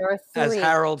 3. There were 3. As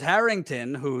Harold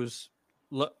Harrington, who's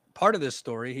part of this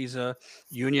story, he's a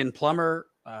union plumber,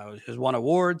 has won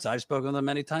awards. I've spoken to them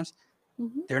many times.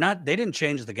 They didn't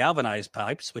change the galvanized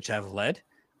pipes, which have lead.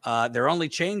 They're only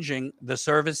changing the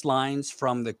service lines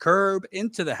from the curb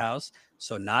into the house.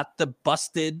 So not the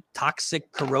busted,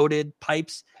 toxic, corroded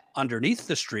pipes underneath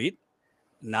the street,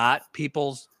 not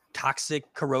people's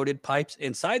toxic, corroded pipes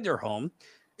inside their home.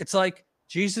 It's like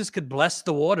Jesus could bless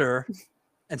the water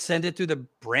and send it through the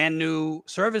brand new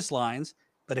service lines.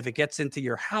 But if it gets into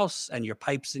your house and your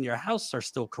pipes in your house are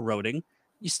still corroding,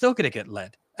 you're still going to get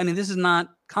lead. I mean, this is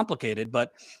not complicated,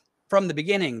 but from the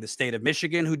beginning, the state of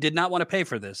Michigan, who did not want to pay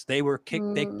for this,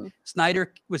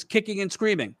 Snyder was kicking and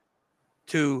screaming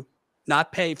to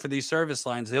not pay for these service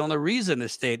lines. The only reason the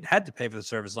state had to pay for the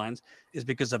service lines is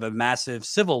because of a massive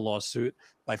civil lawsuit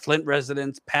by Flint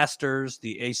residents, pastors,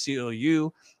 the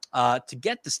ACLU, to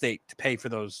get the state to pay for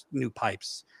those new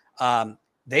pipes.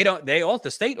 The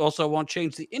state also won't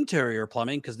change the interior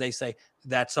plumbing because they say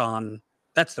that's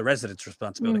the resident's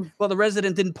responsibility. Well, the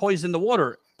resident didn't poison the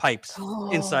water pipes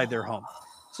inside their home.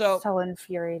 So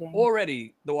infuriating.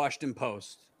 Already the Washington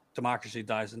Post, Democracy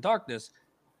Dies in Darkness,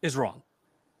 is wrong.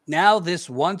 Now this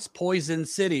once poisoned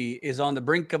city is on the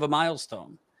brink of a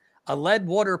milestone. A lead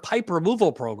water pipe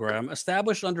removal program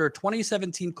established under a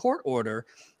 2017 court order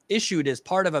issued as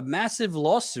part of a massive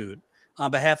lawsuit on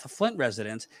behalf of Flint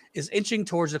residents is inching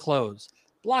towards a close.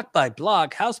 Block by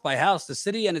block, house by house, the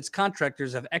city and its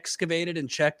contractors have excavated and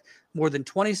checked more than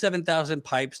 27,000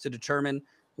 pipes to determine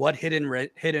what hidden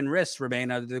risks remain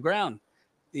under the ground.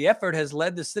 The effort has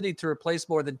led the city to replace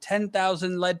more than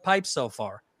 10,000 lead pipes so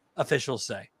far, officials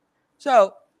say.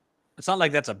 So it's not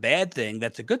like that's a bad thing.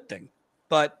 That's a good thing.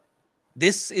 But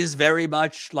this is very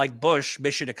much like Bush,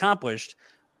 mission accomplished,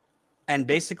 and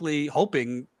basically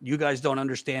hoping you guys don't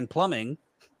understand plumbing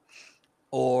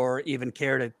or even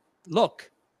care to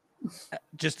look.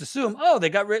 Just assume,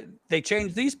 they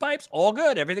changed these pipes, all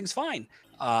good, everything's fine.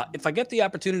 If I get the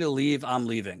opportunity to leave, I'm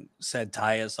leaving, said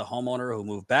Tyus, a homeowner who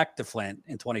moved back to Flint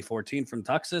in 2014 from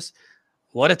Texas.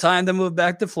 What a time to move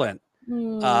back to Flint.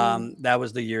 That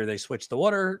was the year they switched the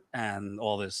water and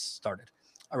all this started.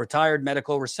 A retired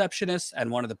medical receptionist and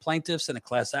one of the plaintiffs in a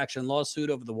class action lawsuit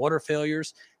over the water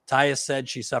failures, Tyus said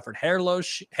she suffered hair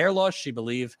loss she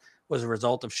believed was a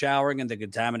result of showering in the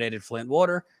contaminated Flint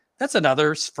water. That's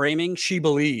another framing. She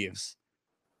believes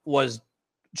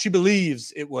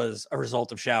it was a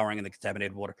result of showering in the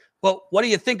contaminated water. Well, what do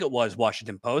you think it was,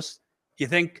 Washington Post? You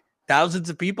think thousands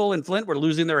of people in Flint were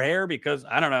losing their hair because,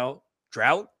 I don't know,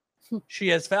 drought? She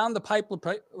has found the pipe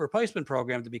replacement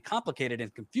program to be complicated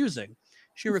and confusing.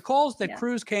 She recalls that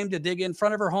crews came to dig in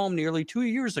front of her home nearly 2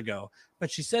 years ago,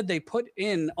 but she said they put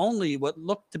in only what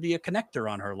looked to be a connector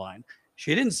on her line.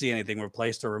 She didn't see anything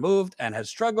replaced or removed and has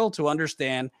struggled to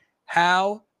understand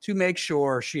how to make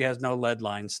sure she has no lead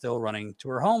lines still running to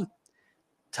her home.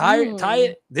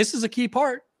 This is a key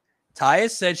part.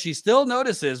 Tyus said she still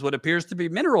notices what appears to be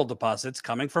mineral deposits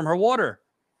coming from her water.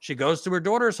 She goes to her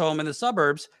daughter's home in the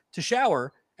suburbs to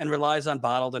shower and relies on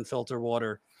bottled and filtered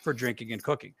water for drinking and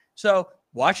cooking. So,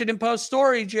 Washington Post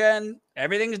story, Jen.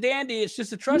 Everything's dandy. It's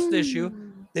just a trust issue.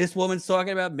 This woman's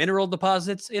talking about mineral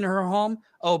deposits in her home.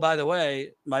 Oh, by the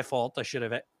way, my fault. I should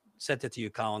have sent it to you,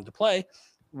 Colin, to play.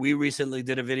 We recently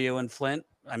did a video in Flint.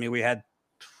 I mean, we had,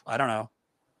 I don't know,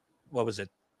 what was it,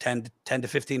 10 to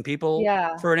 15 people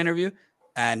for an interview.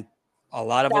 And a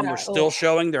lot of them were still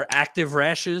showing their active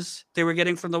rashes they were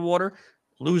getting from the water,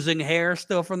 losing hair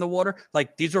still from the water.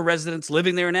 Like, these are residents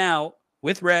living there now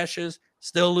with rashes,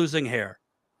 still losing hair.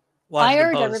 I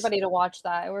urge everybody to watch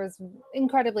that. It was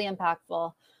incredibly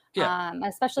impactful.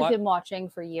 Especially if you've been watching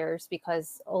for years,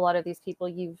 because a lot of these people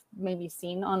you've maybe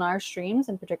seen on our streams,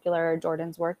 in particular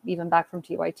Jordan's work, even back from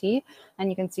TYT, and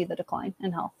you can see the decline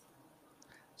in health.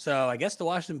 So I guess the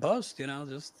Washington Post,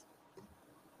 just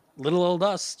little old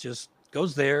us just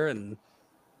goes there and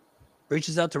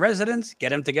reaches out to residents, get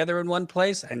them together in one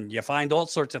place, and you find all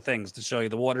sorts of things to show you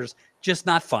the water's just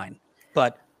not fine.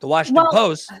 But the Washington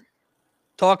Post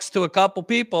talks to a couple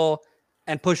people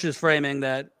and pushes framing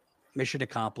that mission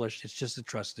accomplished. It's just a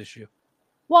trust issue.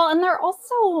 Well, and they're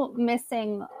also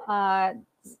missing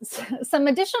some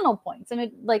additional points.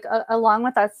 And along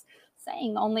with us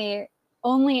saying only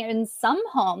in some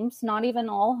homes, not even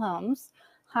all homes,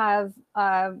 have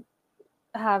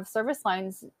service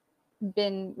lines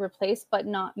been replaced, but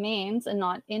not mains and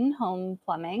not in-home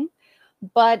plumbing.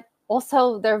 But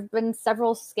also there have been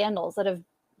several scandals that have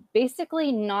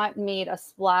basically not made a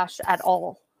splash at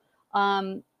all.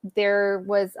 There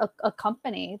was a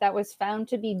company that was found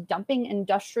to be dumping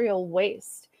industrial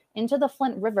waste into the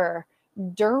Flint River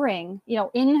during,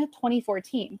 in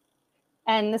 2014.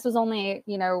 And this was only,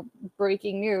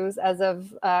 breaking news as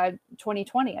of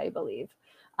 2020, I believe.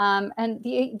 And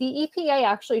the EPA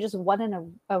actually just won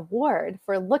an award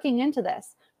for looking into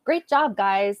this. Great job,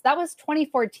 guys. That was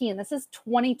 2014. This is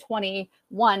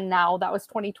 2021 now. That was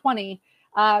 2020.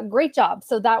 Great job.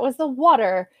 So that was the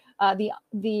water,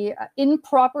 the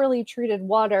improperly treated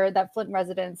water that Flint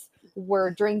residents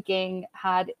were drinking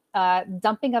had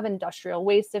dumping of industrial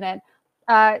waste in it.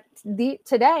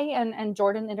 Today, and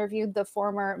Jordan interviewed the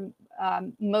former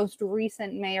most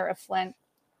recent mayor of Flint,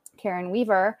 Karen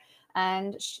Weaver,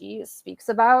 and she speaks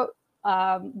about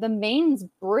the mains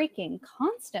breaking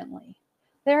constantly.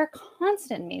 There are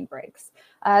constant main breaks.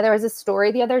 There was a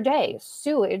story the other day.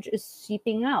 Sewage is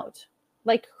seeping out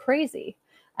like crazy.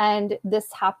 And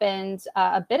this happened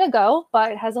a bit ago,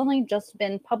 but has only just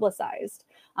been publicized.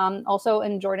 Also,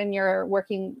 and Jordan, you're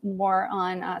working more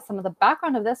on some of the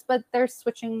background of this, but they're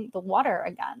switching the water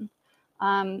again.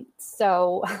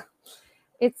 So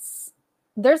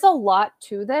there's a lot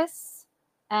to this,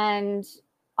 and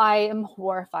I am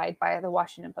horrified by the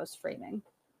Washington Post framing.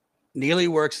 Neely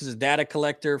works as a data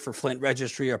collector for Flint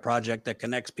Registry, a project that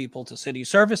connects people to city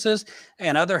services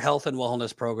and other health and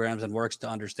wellness programs, and works to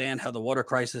understand how the water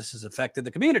crisis has affected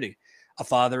the community. A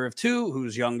father of two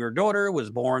whose younger daughter was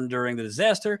born during the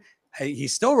disaster, he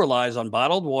still relies on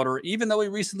bottled water, even though he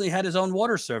recently had his own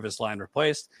water service line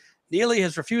replaced. Neely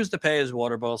has refused to pay his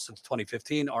water bill since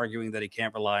 2015, arguing that he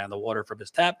can't rely on the water from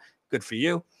his tap. Good for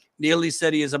you. Neely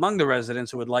said he is among the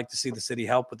residents who would like to see the city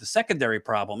help with the secondary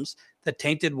problems that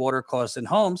tainted water costs in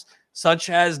homes, such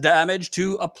as damage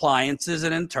to appliances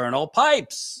and internal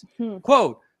pipes.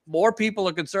 Quote, more people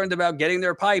are concerned about getting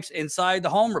their pipes inside the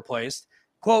home replaced.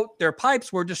 Quote, their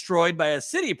pipes were destroyed by a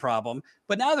city problem,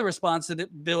 but now the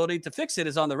responsibility to fix it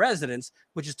is on the residents,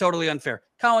 which is totally unfair.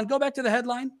 Colin, go back to the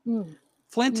headline.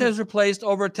 Flint has replaced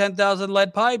over 10,000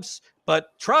 lead pipes,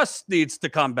 but trust needs to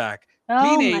come back.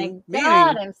 Oh my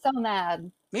God, I'm so mad.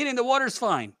 Meaning the water's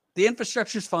fine. The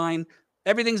infrastructure's fine.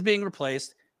 Everything's being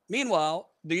replaced. Meanwhile,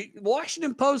 the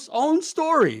Washington Post's own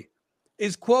story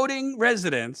is quoting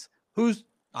residents whose,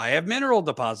 I have mineral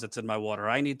deposits in my water.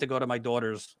 I need to go to my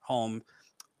daughter's home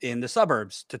in the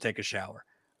suburbs to take a shower.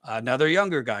 Another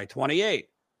younger guy, 28,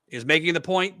 is making the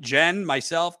point, Jen,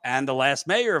 myself, and the last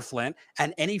mayor of Flint,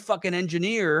 and any fucking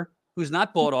engineer who's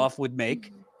not bought off would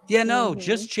make. Yeah, no,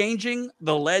 just changing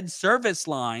the lead service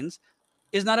lines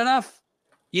is not enough.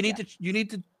 You need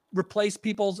to replace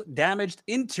people's damaged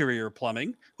interior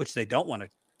plumbing, which they don't want to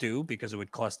do because it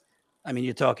would cost. I mean,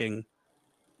 you're talking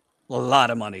a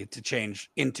lot of money to change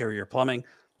interior plumbing,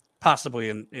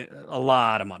 possibly a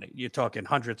lot of money. You're talking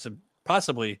hundreds of,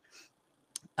 possibly,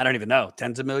 I don't even know,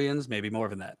 tens of millions, maybe more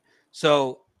than that.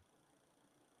 So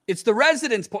it's the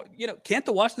residents. Can't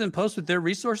the Washington Post with their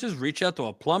resources reach out to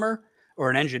a plumber or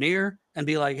an engineer and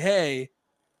be like, hey,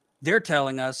 they're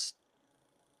telling us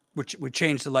we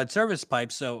changed the lead service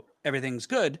pipe, so everything's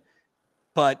good.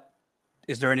 But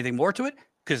is there anything more to it?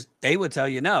 Because they would tell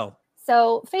you no.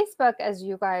 So Facebook, as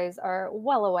you guys are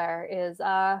well aware, is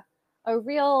a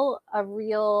real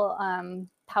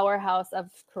powerhouse of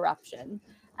corruption.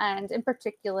 And in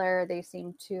particular, they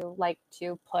seem to like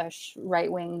to push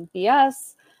right-wing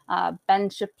BS. Ben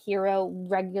Shapiro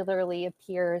regularly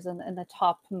appears in the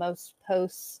topmost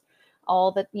posts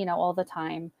all the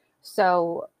time.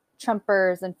 So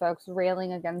Trumpers and folks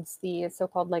railing against the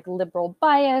so-called like liberal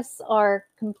bias are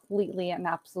completely and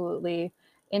absolutely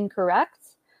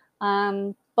incorrect.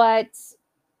 But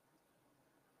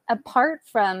apart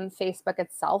from Facebook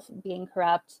itself being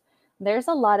corrupt, there's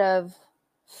a lot of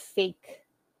fakeness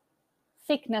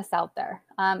out there.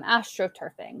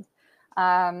 AstroTurfing.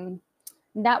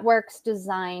 Networks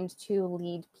designed to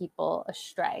lead people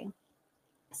astray.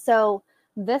 So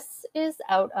this is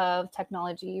out of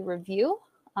Technology Review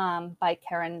by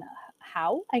Karen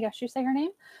Howe, I guess you say her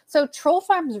name. So troll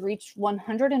farms reached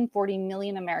 140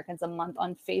 million Americans a month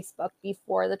on Facebook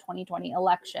before the 2020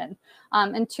 election.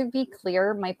 And to be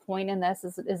clear, my point in this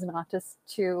is not just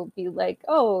to be like,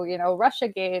 oh,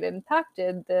 Russiagate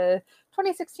impacted the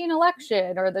 2016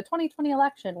 election or the 2020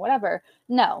 election, whatever.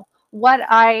 No. What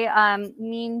I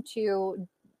mean to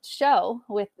show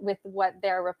with what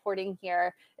they're reporting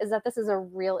here is that this is a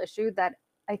real issue that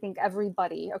I think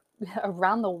everybody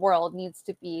around the world needs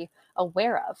to be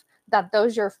aware of, that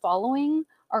those you're following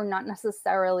are not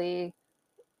necessarily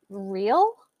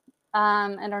real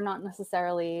and are not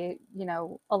necessarily,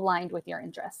 aligned with your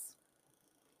interests.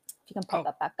 If you can put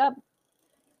that back up.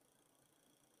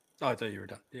 Oh, I thought you were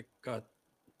done. Yeah, go ahead.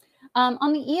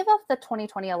 On the eve of the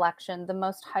 2020 election, the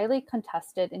most highly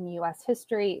contested in U.S.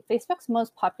 history, Facebook's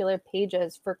most popular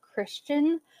pages for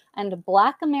Christian and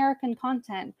Black American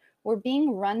content were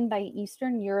being run by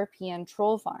Eastern European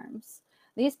troll farms.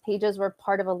 These pages were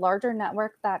part of a larger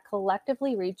network that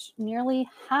collectively reached nearly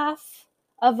half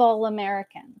of all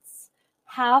Americans.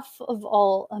 Half of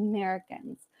all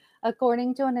Americans,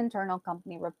 according to an internal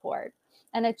company report.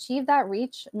 And achieve that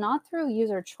reach not through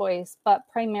user choice, but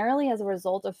primarily as a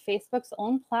result of Facebook's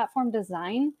own platform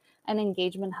design and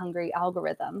engagement-hungry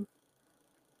algorithm.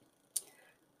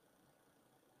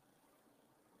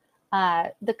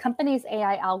 The company's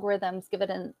AI algorithms give it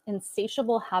an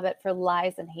insatiable habit for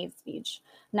lies and hate speech.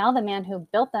 Now the man who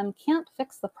built them can't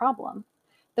fix the problem.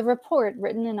 The report,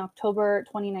 written in October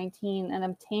 2019 and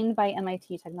obtained by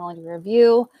MIT Technology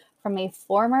Review from a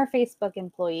former Facebook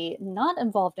employee not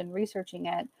involved in researching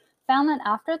it, found that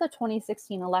after the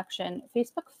 2016 election,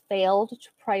 Facebook failed to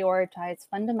prioritize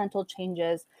fundamental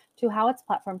changes to how its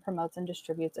platform promotes and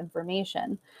distributes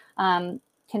information.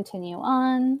 Continue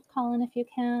on, Colin, if you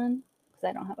can, because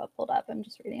I don't have it pulled up. I'm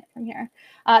just reading it from here.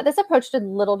 This approach did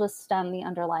little to stem the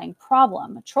underlying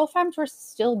problem. Troll farms were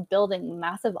still building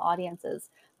massive audiences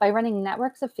by running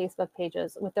networks of Facebook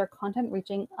pages with their content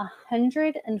reaching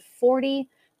 140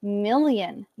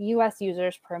 million US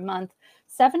users per month,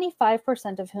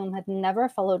 75% of whom had never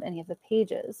followed any of the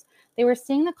pages. They were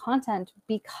seeing the content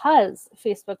because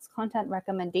Facebook's content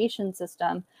recommendation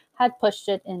system had pushed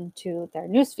it into their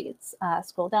news feeds.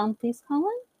 Scroll down, please,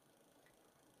 Colin.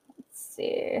 Let's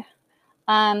see.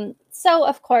 So,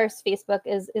 of course, Facebook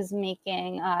is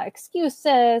making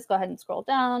excuses. Go ahead and scroll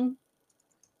down.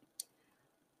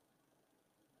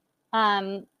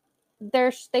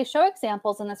 They show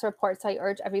examples in this report, so I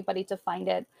urge everybody to find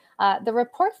it. The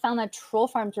report found that troll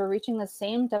farms were reaching the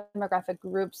same demographic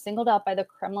groups singled out by the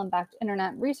Kremlin-backed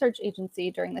Internet Research Agency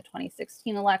during the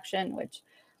 2016 election, which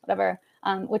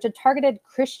had targeted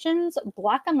Christians,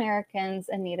 Black Americans,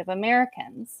 and Native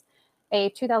Americans. A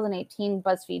 2018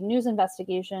 BuzzFeed News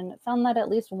investigation found that at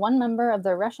least one member of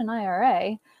the Russian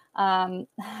IRA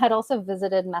had also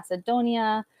visited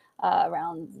Macedonia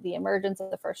around the emergence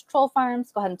of the first troll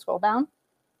farms. Go ahead and scroll down.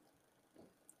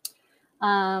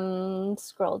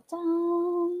 Scroll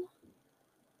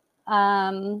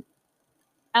down.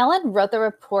 Allen wrote the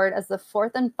report as the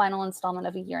fourth and final installment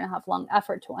of a 1.5-year long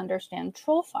effort to understand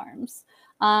troll farms.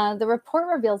 The report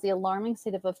reveals the alarming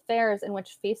state of affairs in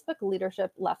which Facebook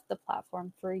leadership left the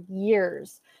platform for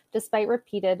years, despite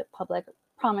repeated public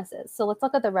promises. So let's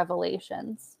look at the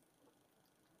revelations.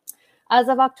 As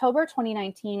of October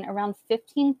 2019, around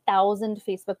 15,000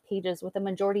 Facebook pages with a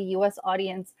majority US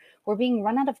audience were being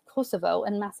run out of Kosovo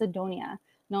and Macedonia,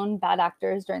 known bad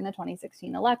actors during the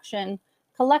 2016 election.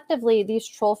 Collectively, these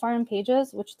troll farm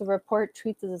pages, which the report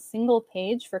treats as a single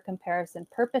page for comparison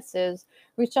purposes,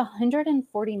 reach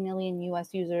 140 million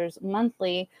US users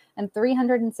monthly and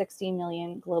 360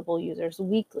 million global users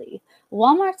weekly.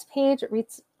 Walmart's page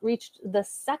reached the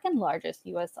second largest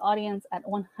US audience at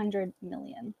 100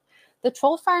 million. The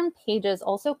troll farm pages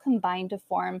also combined to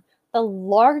form the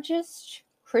largest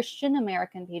Christian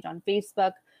American page on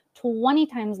Facebook, 20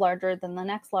 times larger than the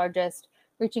next largest,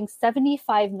 reaching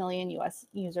 75 million US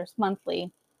users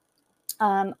monthly.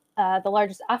 The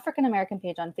largest African American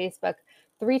page on Facebook,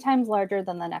 3 times larger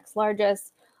than the next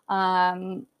largest.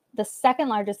 The second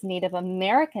largest Native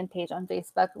American page on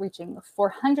Facebook, reaching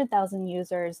 400,000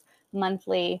 users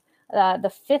monthly.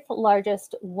 The fifth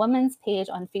largest women's page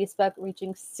on Facebook,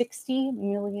 reaching 60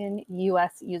 million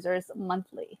US users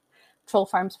monthly. Troll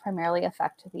farms primarily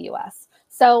affect the US.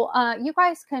 So you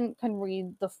guys can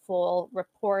read the full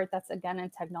report. That's again in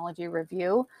Technology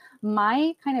Review.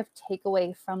 My kind of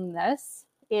takeaway from this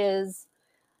is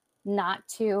not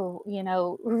to,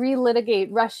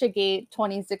 relitigate Russiagate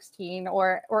 2016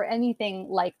 or anything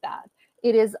like that.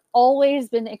 It has always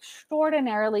been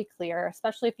extraordinarily clear,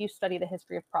 especially if you study the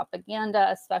history of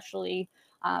propaganda, especially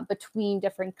between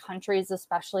different countries,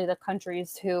 especially the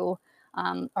countries who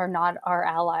are not our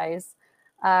allies.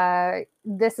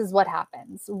 This is what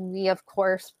happens. We, of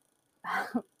course,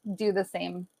 do the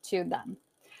same to them.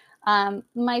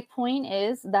 My point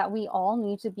is that we all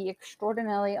need to be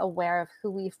extraordinarily aware of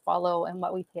who we follow and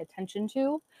what we pay attention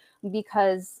to,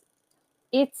 because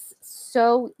it's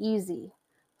so easy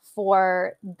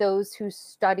for those who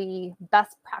study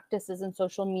best practices in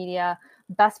social media,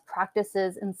 best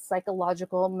practices in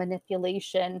psychological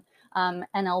manipulation,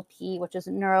 NLP, which is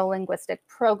neuro-linguistic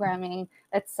programming,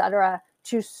 etc.,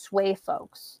 to sway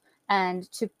folks and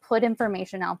to put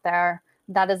information out there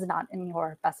that is not in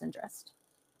your best interest.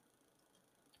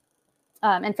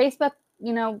 And Facebook,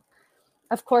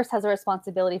 of course, has a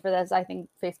responsibility for this. I think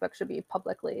Facebook should be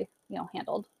publicly,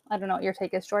 handled. I don't know what your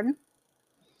take is, Jordan.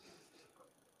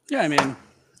 Yeah,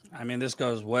 I mean, this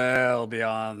goes well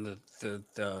beyond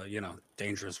the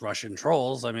dangerous Russian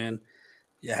trolls. I mean,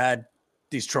 you had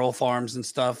these troll farms and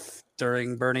stuff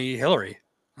during Bernie Hillary.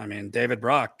 I mean, David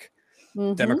Brock,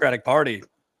 Democratic Party,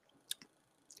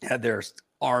 had their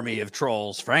army of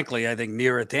trolls. Frankly, I think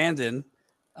Neera Tanden,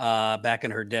 back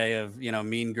in her day of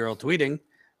mean girl tweeting,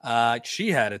 she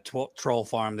had a troll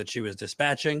farm that she was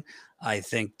dispatching. I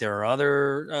think there are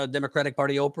other Democratic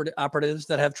Party operatives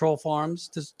that have troll farms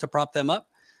to prop them up.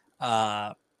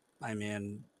 I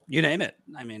mean, you name it.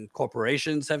 I mean,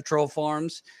 corporations have troll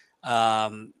farms.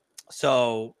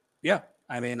 So, yeah,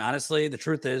 I mean, honestly, the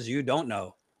truth is you don't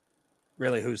know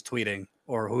really who's tweeting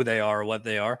or who they are or what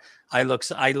they are. I look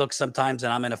sometimes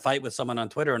and I'm in a fight with someone on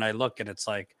Twitter and I look and it's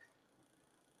like,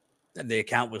 the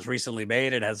account was recently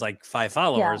made. It has like 5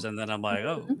 followers. And then I'm like,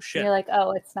 oh, shit. You're like,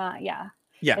 oh, it's not. Yeah.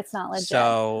 It's not legit.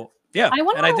 So, yeah. I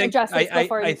want to address this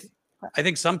before I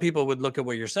think some people would look at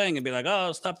what you're saying and be like,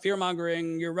 oh, stop fear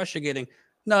mongering. You're Russiagating.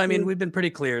 No, I mean, we've been pretty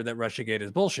clear that Russiagate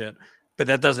is bullshit, but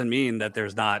that doesn't mean that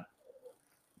there's not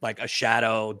like a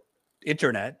shadow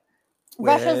internet.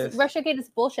 Russiagate is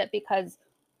bullshit because,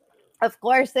 of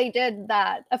course, they did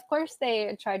that. Of course,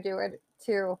 they tried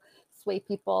to sway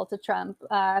people to Trump.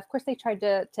 Of course, they tried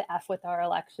to F with our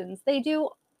elections. They do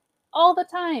all the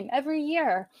time, every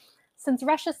year, since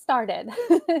Russia started.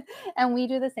 And we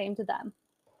do the same to them.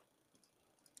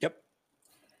 Yep.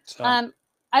 So.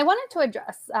 I wanted to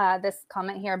address this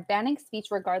comment here. Banning speech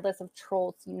regardless of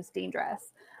trolls seems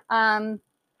dangerous.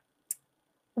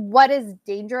 What is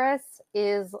dangerous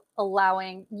is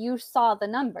allowing, you saw the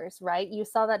numbers, right? You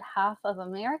saw that half of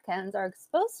Americans are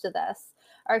exposed to this,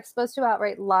 are exposed to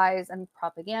outright lies and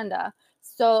propaganda.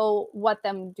 So what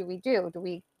then do we do? Do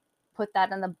we put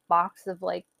that in the box of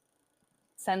like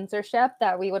censorship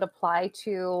that we would apply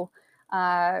to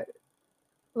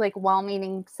like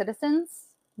well-meaning citizens?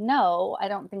 No, I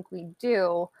don't think we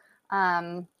do.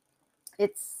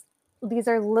 These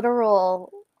are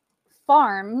literal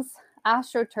farms,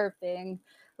 astroturfing,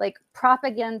 like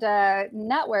propaganda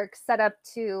networks set up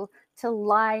to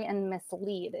lie and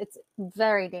mislead. It's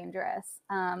very dangerous.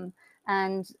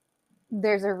 And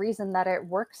there's a reason that it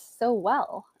works so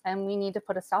well, and we need to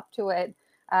put a stop to it.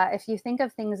 If you think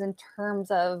of things in terms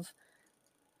of,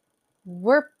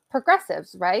 we're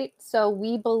progressives, right? So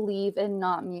we believe in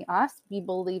not me, us. We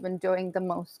believe in doing the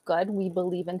most good. We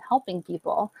believe in helping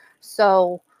people.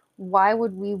 So why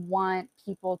would we want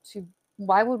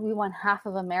half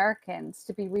of Americans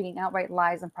to be reading outright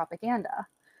lies and propaganda?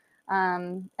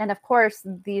 And of course,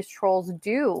 these trolls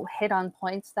do hit on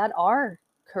points that are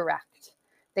correct.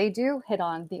 They do hit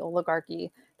on the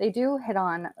oligarchy. They do hit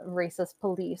on racist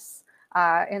police.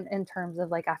 In terms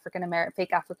of like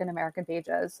fake African American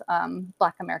pages,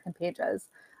 Black American pages.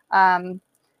 And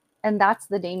that's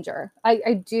the danger.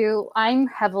 I'm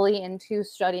heavily into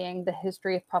studying the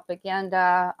history of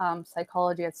propaganda,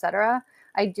 psychology, etc.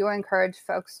 I do encourage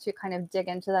folks to kind of dig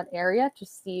into that area to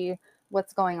see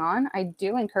what's going on. I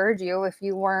do encourage you, if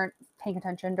you weren't paying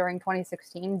attention during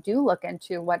 2016, do look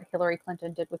into what Hillary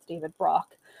Clinton did with David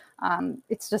Brock.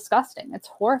 It's disgusting. It's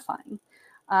horrifying.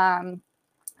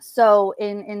 So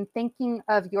in thinking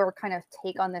of your kind of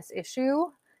take on this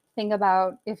issue, think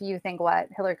about if you think what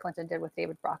Hillary Clinton did with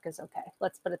David Brock is okay.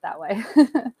 Let's put it that way.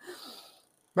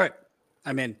 Right.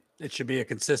 I mean, it should be a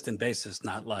consistent basis,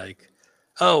 not like,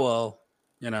 oh, well,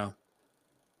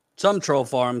 some troll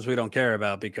farms we don't care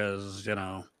about because,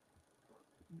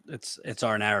 it's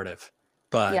our narrative.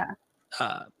 But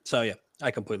yeah. So yeah, I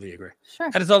completely agree. Sure.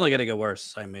 And it's only going to get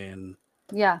worse. I mean,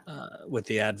 yeah. With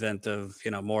the advent of,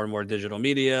 more and more digital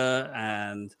media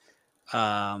and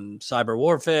cyber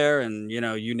warfare and,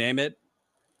 you name it,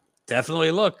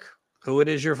 definitely look who it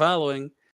is you're following.